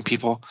and drawing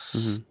people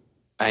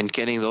and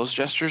getting those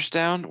gestures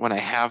down. When I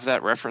have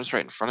that reference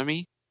right in front of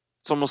me,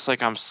 it's almost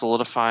like I'm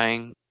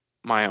solidifying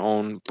my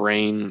own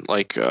brain,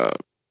 like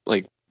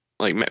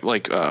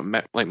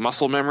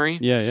muscle memory.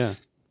 Yeah.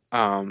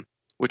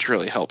 Which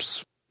really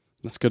helps.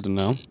 That's good to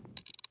know.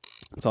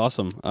 That's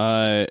awesome.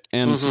 And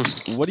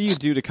what do you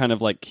do to kind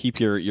of like keep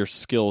your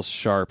skills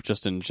sharp,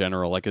 just in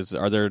general? Like,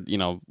 are there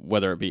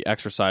whether it be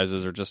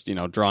exercises or just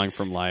drawing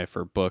from life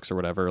or books or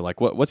whatever?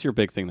 Like, what's your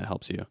big thing that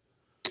helps you?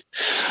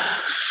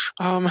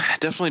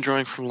 Definitely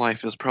drawing from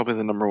life is probably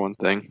the number one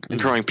thing, and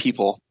drawing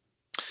people.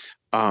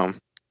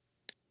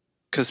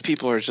 Because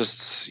people are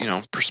just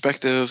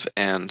perspective,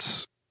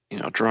 and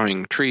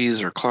drawing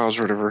trees or clouds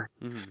or whatever.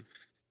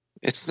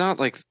 It's not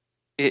like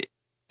it.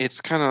 It's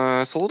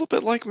a little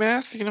bit like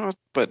math,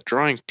 but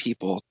drawing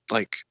people,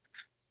 like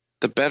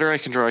the better I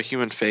can draw a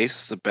human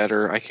face, the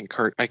better I can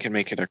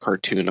make it a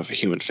cartoon of a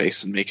human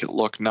face and make it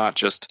look not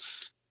just,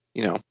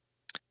 a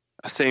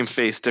same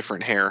face,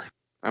 different hair.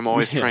 I'm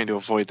always trying to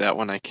avoid that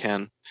when I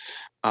can,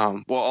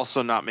 while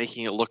also not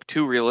making it look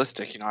too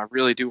realistic. I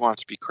really do want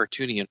it to be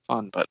cartoony and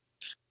fun, but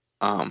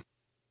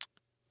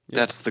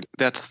that's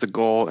the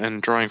goal,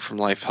 and drawing from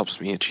life helps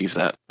me achieve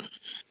that.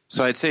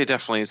 So I'd say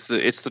definitely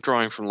it's the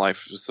drawing from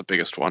life is the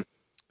biggest one.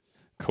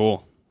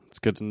 Cool. It's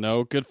good to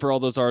know. Good for all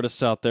those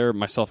artists out there,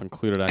 myself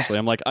included, actually.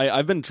 I'm like,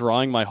 I've been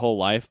drawing my whole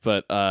life,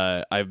 but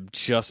I'm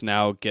just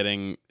now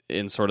getting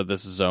in sort of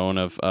this zone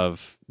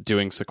of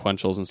doing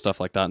sequentials and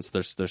stuff like that. And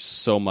so there's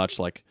so much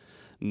like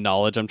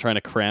knowledge I'm trying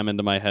to cram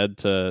into my head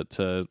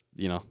to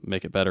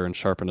make it better and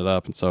sharpen it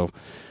up. And so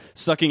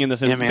sucking in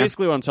this,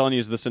 basically what I'm telling you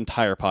is this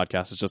entire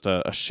podcast is just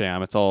a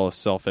sham. It's all a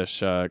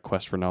selfish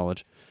quest for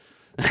knowledge.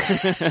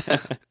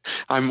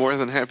 I'm more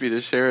than happy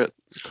to share it.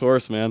 Of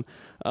course, man.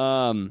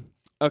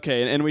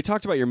 Okay, and we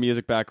talked about your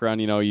music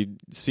background. You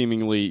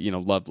seemingly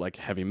love like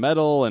heavy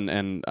metal,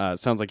 and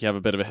sounds like you have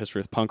a bit of a history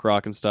with punk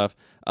rock and stuff.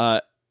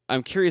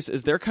 I'm curious,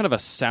 is there kind of a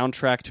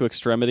soundtrack to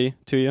Extremity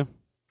to you?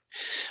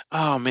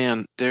 Oh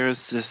man,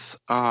 there's this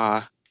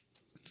one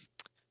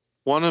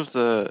of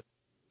the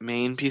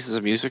main pieces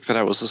of music that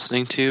I was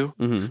listening to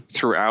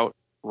throughout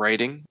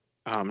writing.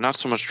 Not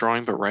so much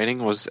drawing, but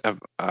writing was.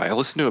 I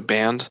listened to a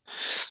band,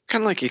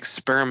 kind of like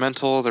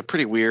experimental. They're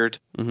pretty weird.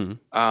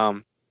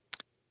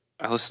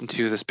 I listened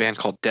to this band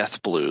called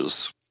Death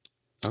Blues.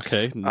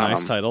 Okay,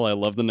 nice title. I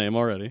love the name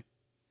already.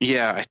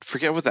 Yeah, I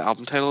forget what the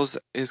album title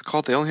is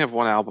called. They only have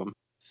one album,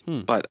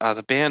 but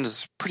the band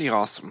is pretty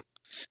awesome.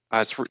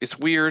 It's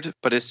weird,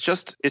 but it's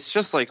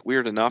just like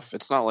weird enough.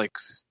 It's not like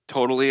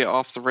totally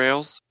off the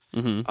rails.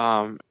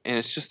 And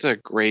it's just a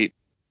great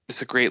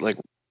like.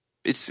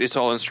 It's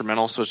all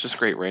instrumental, so it's just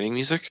great writing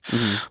music.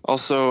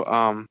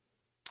 Also,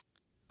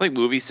 like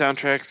movie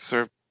soundtracks,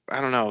 or I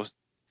don't know.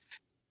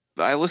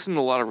 I listen to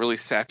a lot of really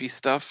sappy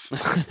stuff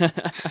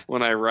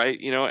when I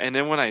write, and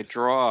then when I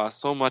draw,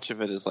 so much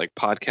of it is like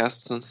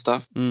podcasts and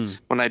stuff.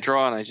 When I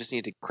draw and I just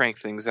need to crank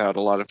things out,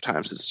 a lot of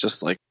times it's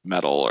just like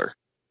metal, or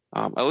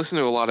I listen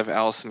to a lot of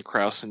Alison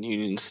Krauss and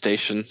Union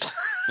Station.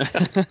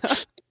 But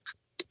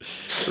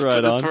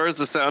as far as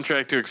the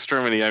soundtrack to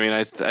Extremity, I mean,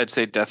 I'd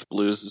say Death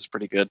Blues is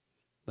pretty good.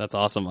 That's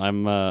awesome.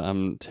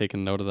 I'm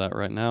taking note of that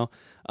right now.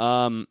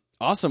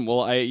 Awesome.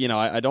 Well, I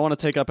don't want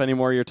to take up any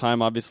more of your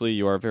time. Obviously,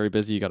 you are very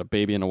busy. You got a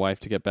baby and a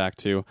wife to get back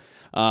to.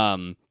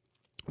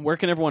 Where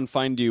can everyone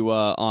find you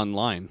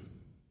online?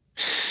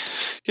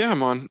 Yeah,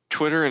 I'm on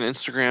Twitter and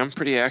Instagram.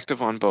 Pretty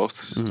active on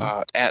both.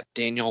 At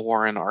Daniel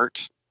Warren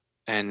Art.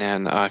 And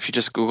then if you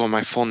just Google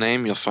my full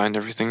name, you'll find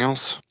everything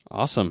else.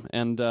 Awesome.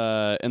 And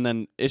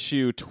then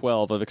issue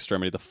 12 of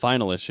Extremity, the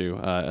final issue,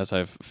 as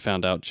I've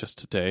found out just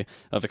today,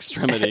 of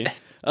Extremity.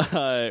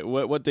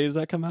 What day does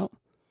that come out?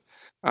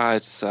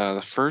 It's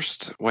the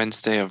first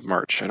Wednesday of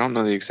March. I don't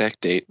know the exact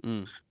date.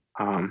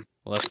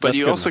 But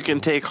you also can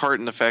take heart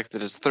in the fact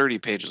that it's 30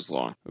 pages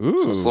long. Ooh.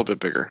 So it's a little bit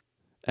bigger.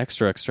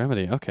 Extra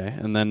Extremity. Okay.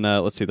 And then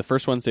let's see. The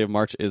first Wednesday of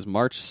March is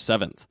March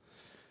 7th.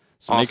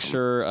 So awesome. Make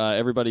sure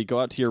everybody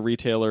go out to your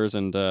retailers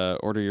and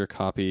order your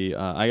copy.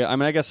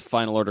 I guess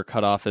final order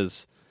cutoff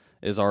is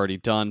already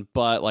done,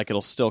 but like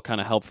it'll still kind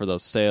of help for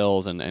those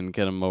sales and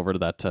get them over to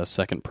that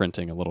second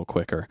printing a little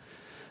quicker.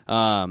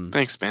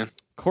 Thanks, man.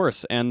 Of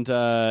course, and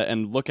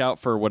look out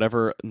for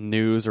whatever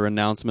news or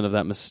announcement of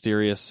that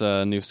mysterious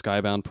new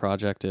Skybound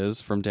project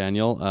is from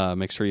Daniel.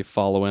 Make sure you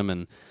follow him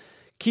and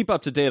keep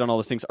up to date on all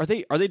those things. Are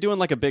they doing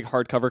like a big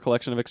hardcover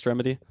collection of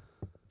Extremity?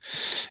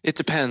 It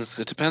depends.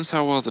 It depends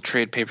how well the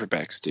trade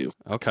paperbacks do.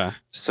 Okay.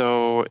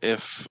 So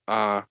if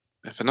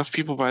enough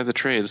people buy the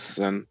trades,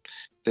 then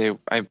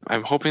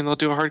I'm hoping they'll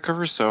do a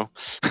hardcover. So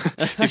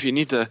if you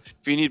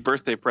need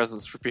birthday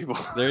presents for people,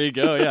 there you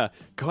go. Yeah,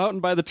 go out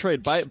and buy the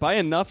trade. Buy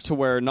enough to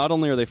where not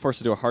only are they forced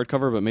to do a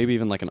hardcover, but maybe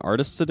even like an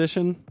artist's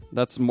edition.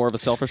 That's more of a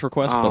selfish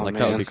request, but like,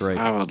 man, that would be great.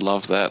 I would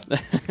love that.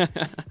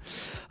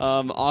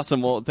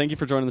 Awesome. Well, thank you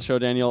for joining the show,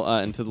 Daniel,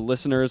 and to the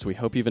listeners, we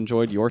hope you've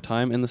enjoyed your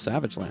time in the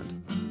Savage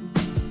Land.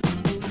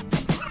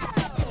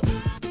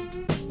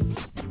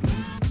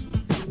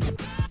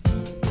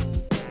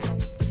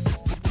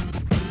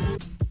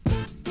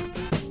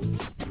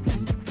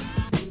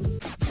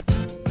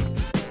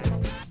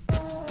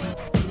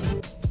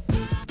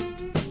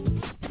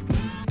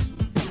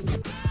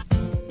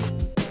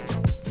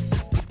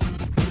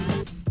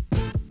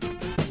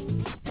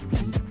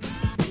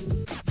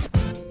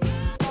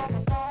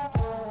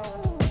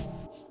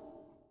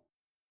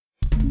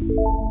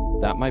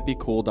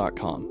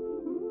 ThatMightBeCool.com.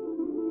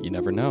 You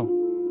never know.